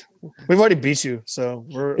 I mean, we've already beat you, so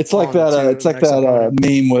we're. It's like that. It's like that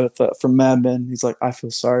meme with from Mad Men. He's like, "I feel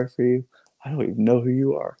sorry for you. I don't even know who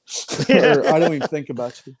you are, or I don't even think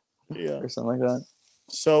about you." Yeah, or something like that.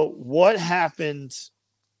 So, what happened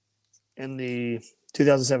in the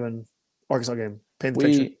 2007 Arkansas game?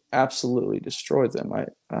 We absolutely destroyed them.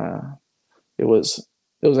 It was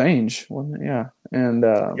Ainge, wasn't it? Yeah, and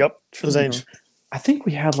yep, it was Ainge. I think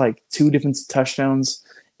we had like 2 different touchdowns.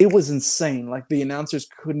 It was insane. Like the announcers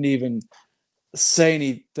couldn't even say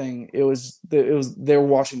anything. They were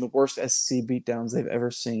watching the worst SEC beatdowns they've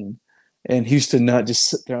ever seen, and Houston Nutt just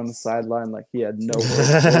sit there on the sideline like he had no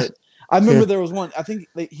words for it. I remember there was one. I think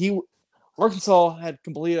Arkansas had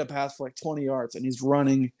completed a pass for like 20 yards, and he's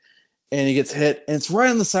running, and he gets hit, and it's right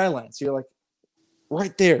on the sideline. So you're like,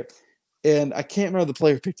 right there. And I can't remember the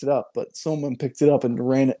player who picked it up, but someone picked it up and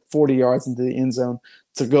ran it 40 yards into the end zone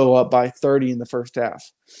to go up by 30 in the first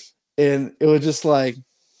half. And it was just like,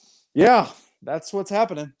 yeah, that's what's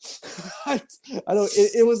happening. I don't.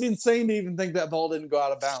 It was insane to even think that ball didn't go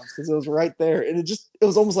out of bounds because it was right there, and it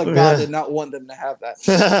was almost like God did not want them to have that.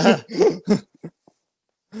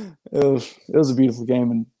 It was a beautiful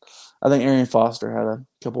game, and I think Arian Foster had a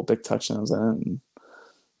couple of big touchdowns in it. And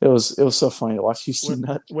it was so funny to watch Houston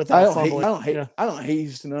Nutt. I don't hate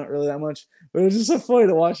Houston Nutt really that much, but it was just so funny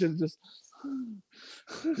to watch him just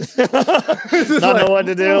not know what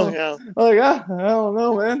to do. Yeah, like I don't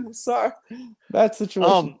know, man. I'm sorry, bad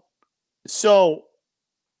situation. So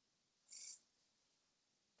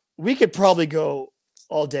we could probably go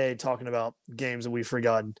all day talking about games that we've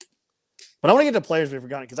forgotten, but I want to get to players we've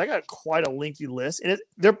forgotten because I got quite a lengthy list, and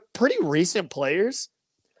they're pretty recent players.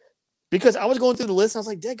 Because I was going through the list, and I was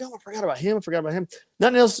like, "Dadgum, I forgot about him.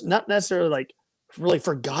 Not necessarily like really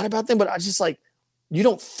forgot about them, but I just like you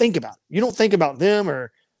don't think about it. You don't think about them,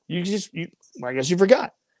 or I guess you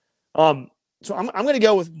forgot. So I'm going to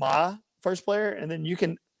go with my first player, and then you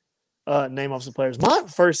can name off some players. My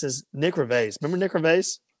first is Nick Reveiz. Remember Nick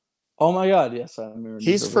Reveiz? Oh my God, yes, I remember.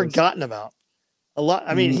 He's forgotten about a lot.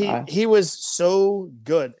 I mean, he was so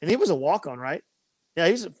good, and he was a walk-on, right? Yeah,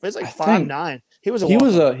 he's like 5'9". He was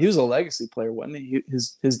a legacy player, wasn't he?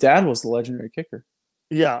 His dad was the legendary kicker.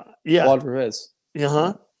 Yeah. Wad Reveiz.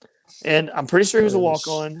 And I'm pretty sure he was a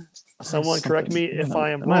walk-on. Someone correct me if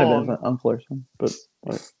I am wrong. Might have been an uncle or something, but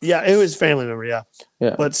yeah, it was family member. Yeah.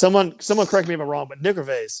 But someone correct me if I'm wrong. But Nick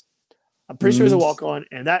Reveiz, I'm pretty sure he was a walk-on,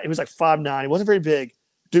 and that he was like 5'9". He wasn't very big.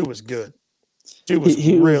 Dude was good. Dude was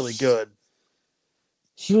really good.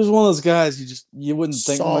 He was one of those guys you wouldn't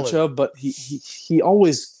think much of, but he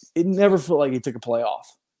always. It never felt like he took a play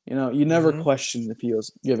off. You never questioned if he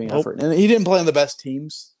was giving effort. And he didn't play on the best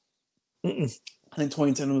teams. I think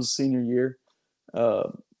 2010 was his senior year.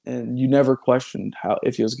 And you never questioned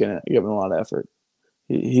if he was going to give him a lot of effort.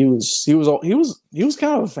 He was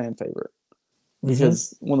kind of a fan favorite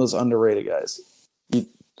because one of those underrated guys.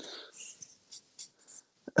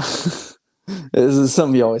 This is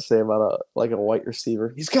something you always say about a white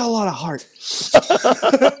receiver. He's got a lot of heart. He's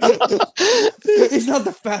not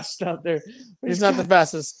the fastest out there. He's not the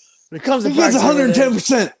fastest. When it comes to he gets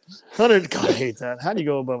 110%. 100. God, I hate that. How do you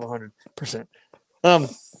go above 100%? All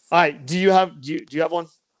right. Do you have one?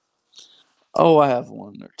 Oh, I have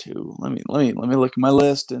one or two. Let me look at my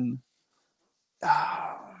list, and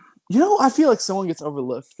I feel like someone gets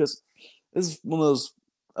overlooked because this is one of those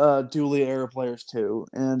Dooley era players too,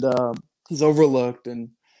 and he's overlooked and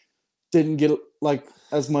didn't get like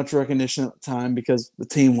as much recognition at the time because the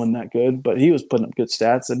team wasn't that good, but he was putting up good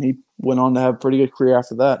stats, and he went on to have a pretty good career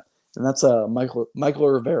after that. And that's Michael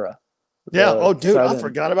Rivera. Yeah. Oh, dude, I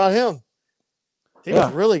forgot about him. He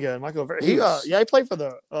was really good, Michael Rivera. He played for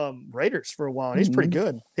the Raiders for a while. And he's pretty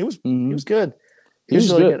good. He was good. He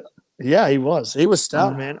was really good. Yeah, he was. He was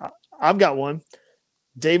stout, man. I've got one.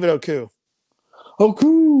 David Oku.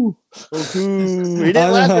 Oku. He didn't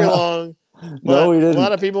last very long. No, he didn't. A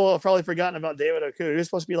lot of people have probably forgotten about David Oku. He was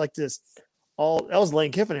supposed to be like this. That was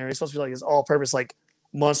Lane Kiffin era. He was supposed to be like this all-purpose like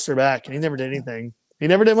monster back, and he never did anything. He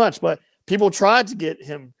never did much, but people tried to get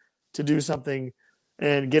him to do something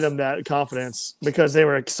and get him that confidence because they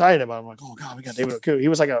were excited about him. Like, oh god, we got David Oku. He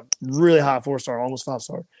was like a really high 4-star, almost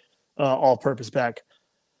 5-star, all-purpose back.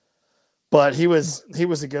 But he was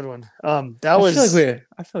a good one. I feel like we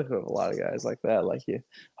have a lot of guys like that. Like if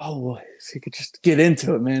he could just get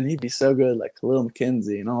into it, man, he'd be so good. Like Khalil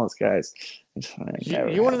McKenzie and all those guys.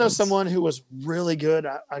 You want to know someone who was really good?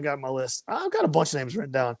 I got my list. I've got a bunch of names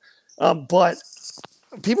written down, but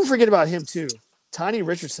people forget about him too. Tiny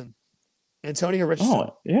Richardson, Antonio Richardson.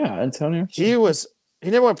 Oh yeah, Antonio. He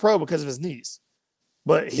never went pro because of his knees,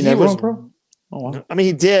 but he never went pro. Oh, wow. I mean,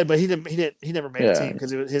 he did, but he never made a team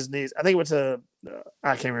because it was his knees. I think it went to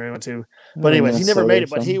I can't remember who he went to, but anyways, he never made it.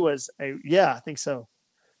 But he was I think so.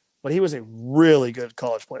 But he was a really good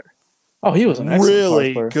college player. Oh, he was an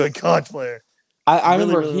excellent really good college player. I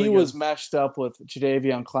remember he was matched up with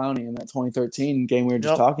Jadeveon Clowney in that 2013 game we were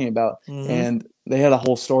just talking about, and they had a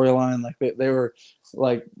whole storyline. Like they were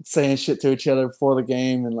like saying shit to each other before the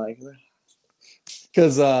game, and like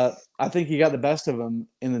because I think he got the best of him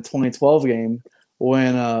in the 2012 game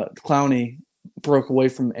when Clowney broke away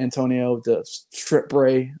from Antonio to strip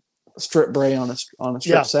Bray on a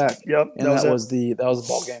strip sack. Yep, and that was the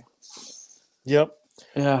ball game. Yep.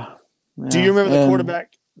 Yeah. Do you remember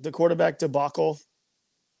the quarterback debacle?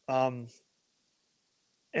 And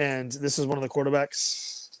this is one of the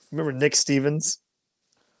quarterbacks. Remember Nick Stevens?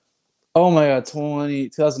 Oh my God,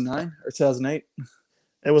 2009 or 2008?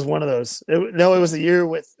 It was one of those. It was the year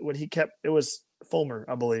when he kept. It was Fulmer,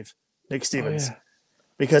 I believe, Nick Stevens,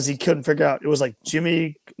 because he couldn't figure out. It was like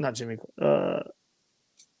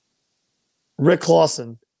Rick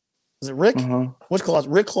Clausen. Is it Rick? What's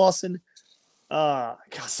Clausen? Rick Clausen.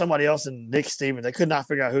 Somebody else and Nick Stevens. They could not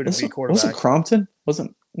figure out who to be quarterback. Was it Crompton?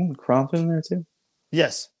 Wasn't Crompton there too?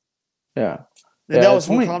 Yes. Yeah. And that was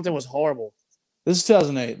when Crompton was horrible. This is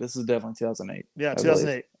 2008. This is definitely 2008. Yeah,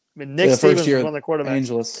 2008. I mean, Nick Stevens was one of the quarterbacks.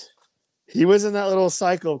 Angeles. He was in that little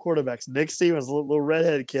cycle of quarterbacks. Nick Stevens, little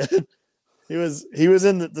redheaded kid. He was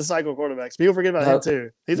in the cycle of quarterbacks. People forget about him too.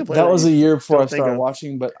 He's a player. That was a year before I started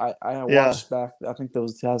watching, but I watched back. I think that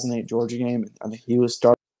was the 2008 Georgia game. I think he was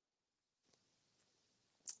starting.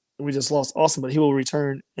 We just lost Austin, but he will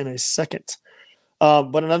return in a second.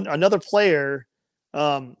 But another player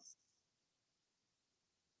that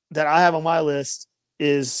I have on my list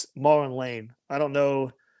is Marlon Lane. I don't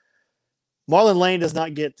know. Marlon Lane does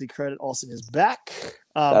not get the credit Austin is back.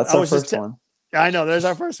 That's our first one. I know. There's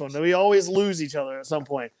our first one. We always lose each other at some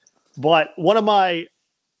point. But one of my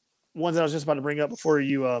ones that I was just about to bring up before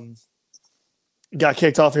you got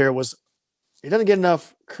kicked off here was he doesn't get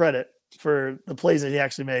enough credit for the plays that he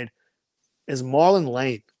actually made is Marlon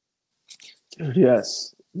Lane. Dude,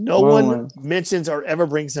 yes. No one mentions or ever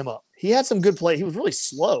brings him up. He had some good play. He was really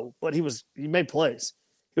slow, but he made plays.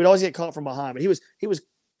 He would always get caught from behind, but he was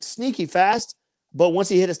sneaky fast, but once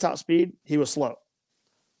he hit his top speed, he was slow.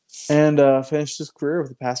 And finished his career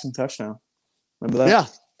with a passing touchdown. Remember that? Yeah,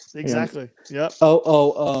 exactly. Yep.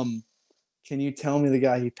 Can you tell me the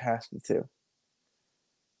guy he passed it to?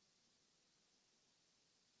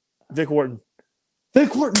 Vic Wharton.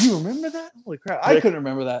 Vic Wharton, do you remember that? Holy crap. I couldn't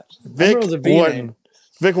remember that. Vic Wharton.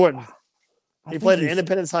 Vic Wharton. He played at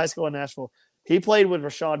Independence High School in Nashville. He played with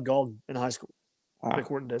Rashad Golden in high school. Wow. Vic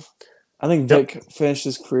Wharton did. I think Vic finished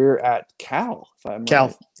his career at Cal.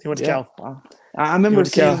 Cal. He went to Cal. Wow. I remember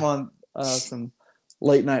seeing him on some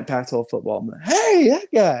late night Pac-12 football. Like, hey, that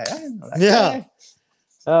guy. I didn't know that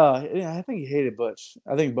guy. I think he hated Butch.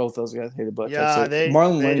 I think both those guys hated Butch. Yeah,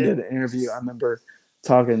 Marlon Lane did an interview. I remember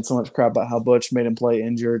talking so much crap about how Butch made him play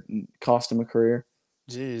injured and cost him a career.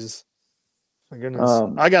 Jeez. My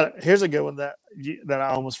goodness. Here's a good one that I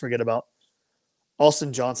almost forget about.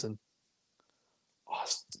 Austin Johnson.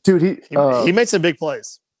 Dude, he made some big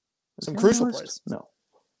plays. Some crucial plays. No.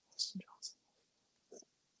 Austin Johnson.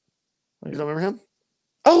 You don't remember him?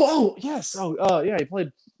 Oh, yes. Yeah, he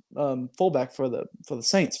played fullback for the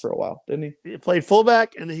Saints for a while, didn't he? He played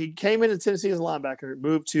fullback, and he came into Tennessee as a linebacker,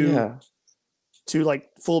 moved to like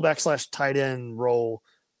fullback / tight end role.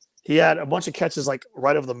 He had a bunch of catches like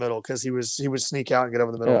right over the middle because he would sneak out and get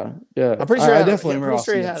over the middle. Yeah. I'm pretty sure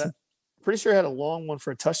Pretty sure he had a long one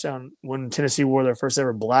for a touchdown when Tennessee wore their first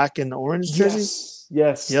ever black and orange jerseys.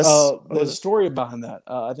 Yes. There's a story behind that.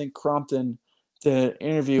 I think Crompton did an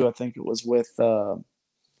interview. I think it was with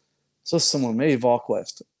someone, maybe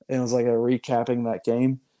VolQuest, and it was like a recapping that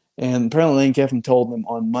game. And apparently Lane Kiffin told them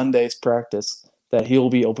on Monday's practice that he will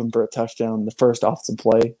be open for a touchdown, the first offensive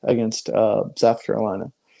play against South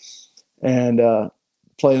Carolina. And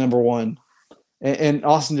play number one. And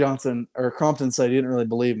Austin Johnson or Crompton said he didn't really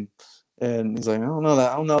believe him. And he's like, I don't know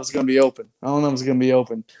that. I don't know if it's going to be open. I don't know if it's going to be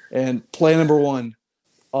open. And play number one,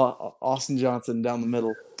 Austin Johnson down the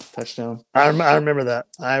middle, touchdown. I remember that.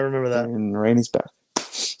 And Rainey's back.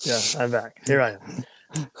 Yeah, I'm back. Here I am.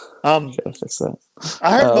 Gotta fix that.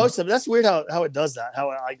 I heard most of it. That's weird how it does that. How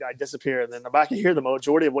I disappear and then I can hear the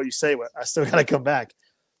majority of what you say, but I still got to come back.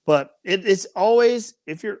 But it's always,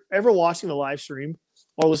 if you're ever watching the live stream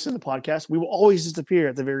or listening to the podcast, we will always disappear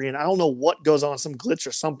at the very end. I don't know what goes on, some glitch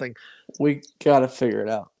or something. We got to figure it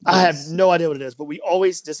out. I have no idea what it is, but we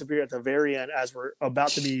always disappear at the very end as we're about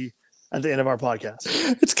to be at the end of our podcast.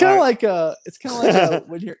 It's kind of like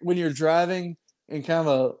when you're driving in kind of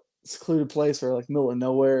a secluded place or like middle of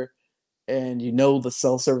nowhere, and you know the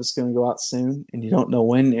cell service is going to go out soon, and you don't know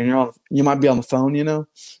when, and you might be on the phone, and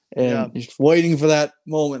you're just waiting for that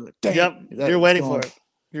moment. Like, dang, you're waiting for it.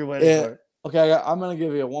 You're waiting for it. Okay, I'm going to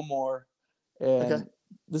give you one more, and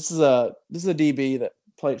this is a DB that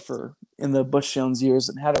played for in the Bush Jones years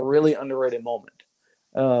and had a really underrated moment.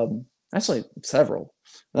 Actually, several.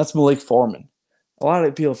 That's Malik Foreman. A lot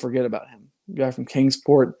of people forget about him. Guy from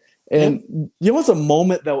Kingsport. And you know what's a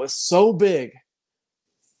moment that was so big,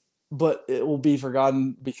 but it will be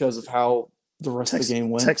forgotten because of how the rest of the game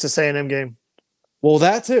went? Texas A&M game. Well,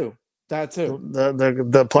 that too.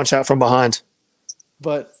 The punch out from behind.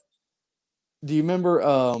 But do you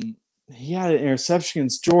remember he had an interception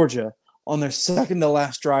against Georgia on their second to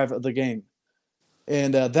last drive of the game?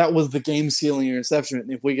 And that was the game-sealing interception.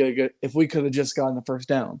 If we could have just gotten the first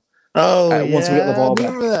down. Oh, once we get the ball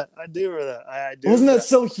back. I do remember that. Wasn't that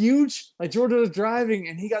so huge? Like Georgia was driving,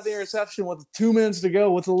 and he got the interception with 2 minutes to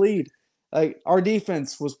go with the lead. Like our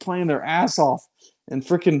defense was playing their ass off, and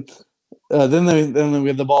freaking then we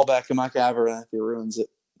get the ball back, and Mike Abernathy ruins it.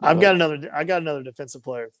 I got another defensive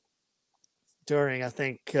player during I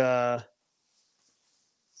think it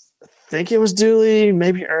was Dooley,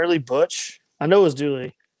 maybe early Butch. I know it was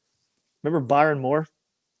Dooley. Remember Byron Moore?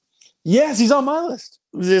 Yes, he's on my list.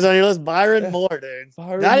 He's on your list. Byron Moore, dude.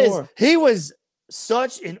 He was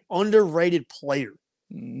such an underrated player.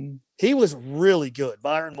 Mm. He was really good,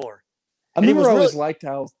 Byron Moore. I always liked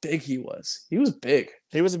how big he was. He was big.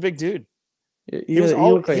 He was a big dude. He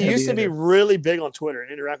used to be really big on Twitter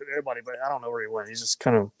and interact with everybody, but I don't know where he went. He's just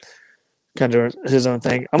kind of doing his own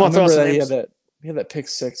thing. I'm gonna throw some names. He had that pick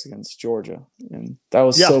six against Georgia, and that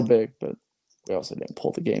was so big, but we also didn't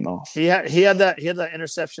pull the game off. He had that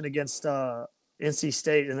interception against NC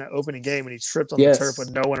State in that opening game, and he tripped on the turf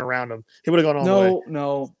with no one around him. He would have gone all the way.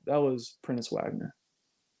 No, that was Prentice Wagner.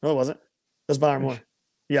 No, it wasn't. It was Byron Moore.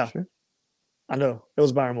 Yeah, sure. I know it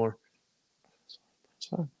was Byron Moore.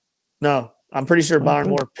 No, I'm pretty sure Byron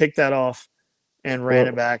Moore picked that off and ran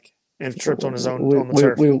it back and tripped on his own on the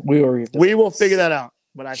turf. We will figure that out,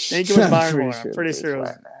 but I think it was Byron Moore. I'm pretty sure it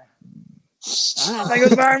was. I don't think it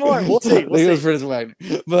was Byron Moore. We'll see. It was Prentice Wagner,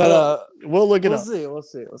 but we'll look it up. We'll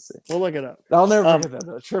see. We'll look it up. I'll never forget that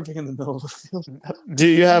though. Tripping in the middle of the field. Do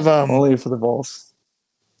you have only for the balls?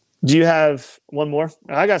 Do you have one more?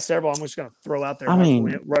 I got several. I'm just going to throw out there.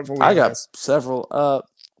 Right before we I got several.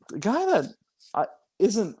 The guy that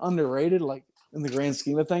isn't underrated, like in the grand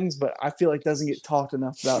scheme of things, but I feel like doesn't get talked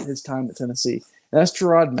enough about his time at Tennessee. And that's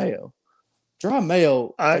Gerard Mayo. Gerard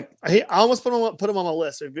Mayo. I almost put him on my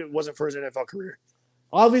list if it wasn't for his NFL career.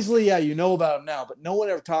 Obviously, yeah, you know about him now, but no one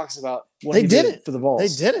ever talks about what he did for the Vols.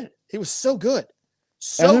 They didn't. He was so good.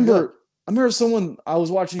 I remember I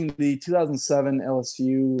was watching the 2007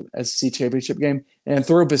 LSU SEC championship game and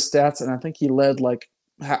threw up his stats, and I think he led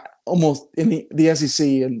almost in the SEC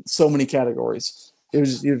in so many categories. He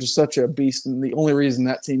was just such a beast, and the only reason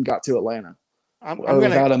that team got to Atlanta.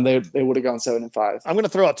 Without him, they would have gone 7-5. I'm going to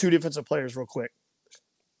throw out two defensive players real quick: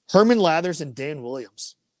 Herman Lathers and Dan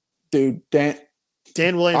Williams. Dude, Dan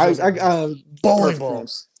Williams. Bowling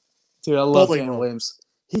balls. Dude, I love Dan Williams.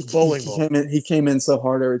 He came in so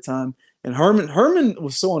hard every time. And Herman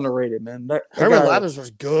was so underrated, man. Herman Lathers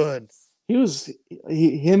was good.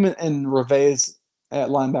 Him and Revez at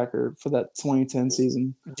linebacker for that 2010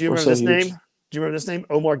 season. Do you remember this name? Do you remember this name?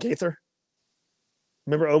 Omar Gaither.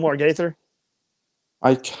 Remember Omar Gaither?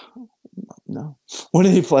 No. When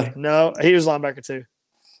did he play? No, he was linebacker too.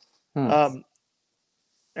 Huh.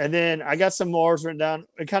 And then I got some more written down.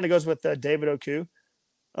 It kind of goes with David Oku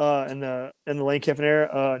in the Lane Kiffin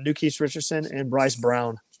era, Nukeith Richardson and Bryce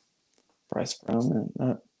Brown. Bryce Brown,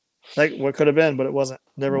 man. Like what could have been, but it wasn't.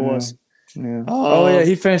 Never was. Yeah. Yeah,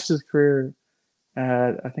 he finished his career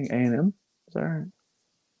at I think A&M. Is that right?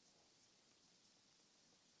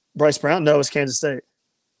 Bryce Brown? No, it was Kansas State.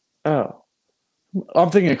 Oh,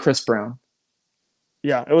 I'm thinking of Chris Brown.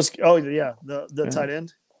 Yeah, it was. Oh, yeah, the tight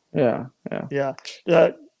end. Yeah.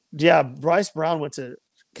 Yeah. Bryce Brown went to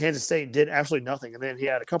Kansas State and did absolutely nothing, and then he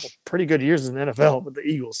had a couple pretty good years in the NFL with the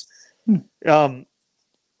Eagles. And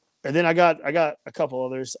then I got a couple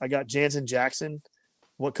others. I got Jansen Jackson.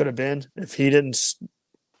 What could have been if he didn't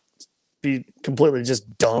be completely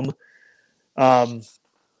just dumb. And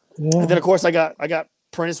then of course I got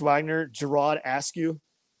Prentice Wagner, Gerard Askew.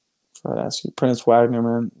 Prentice Wagner,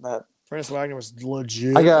 man. Prentice Wagner was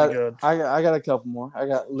legit good. I got a couple more. I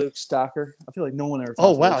got Luke Stocker. I feel like no one ever.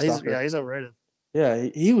 Oh wow, he's overrated. Yeah,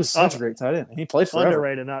 he was such a great tight end. He played forever.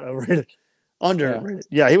 Underrated, not overrated. Underrated.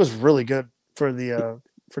 Yeah, he was really good for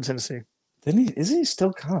for Tennessee. Isn't he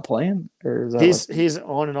still kind of playing? Or is he's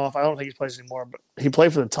on and off. I don't think he plays anymore, but he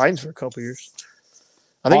played for the Titans for a couple of years.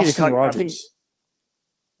 I think Rogers.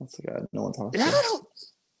 That's the guy no one talks about.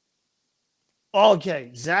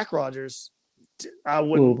 Okay, Zach Rogers. I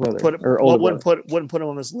wouldn't put him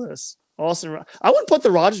on this list. I wouldn't put the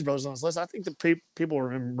Rogers brothers on this list. I think the people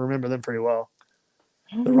remember them pretty well.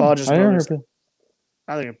 The Rogers brothers.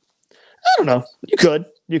 I don't know. You could.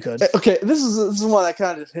 Okay, this is one that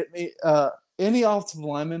kind of just hit me. Any offensive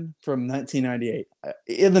lineman from 1998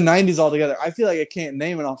 in the 90s altogether. I feel like I can't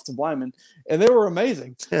name an offensive lineman, and they were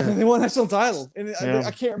amazing. Yeah. And they won national title, and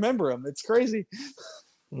I can't remember them. It's crazy.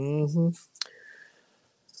 Mm-hmm.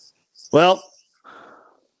 Well,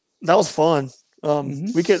 that was fun.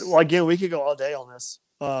 We could go all day on this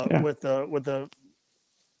with the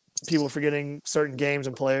people forgetting certain games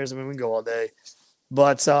and players. I mean, we can go all day,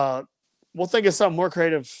 but we'll think of something more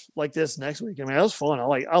creative like this next week. I mean, that was fun.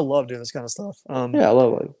 I love doing this kind of stuff. I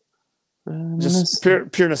love it. Just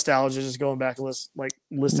pure nostalgia, just going back and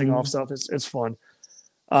listing off stuff. It's fun.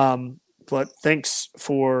 But thanks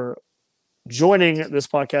for joining this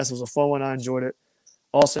podcast. It was a fun one. I enjoyed it.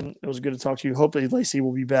 Austin, it was good to talk to you. Hopefully Lacey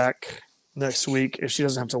will be back next week if she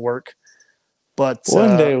doesn't have to work. But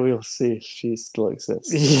one day we'll see if she still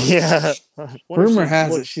exists. Yeah. Rumor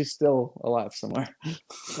has it she's still alive somewhere.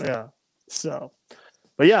 Yeah. So,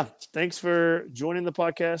 but yeah, thanks for joining the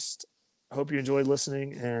podcast. I hope you enjoyed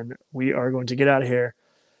listening, and we are going to get out of here.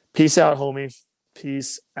 Peace out, homie.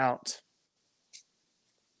 Peace out.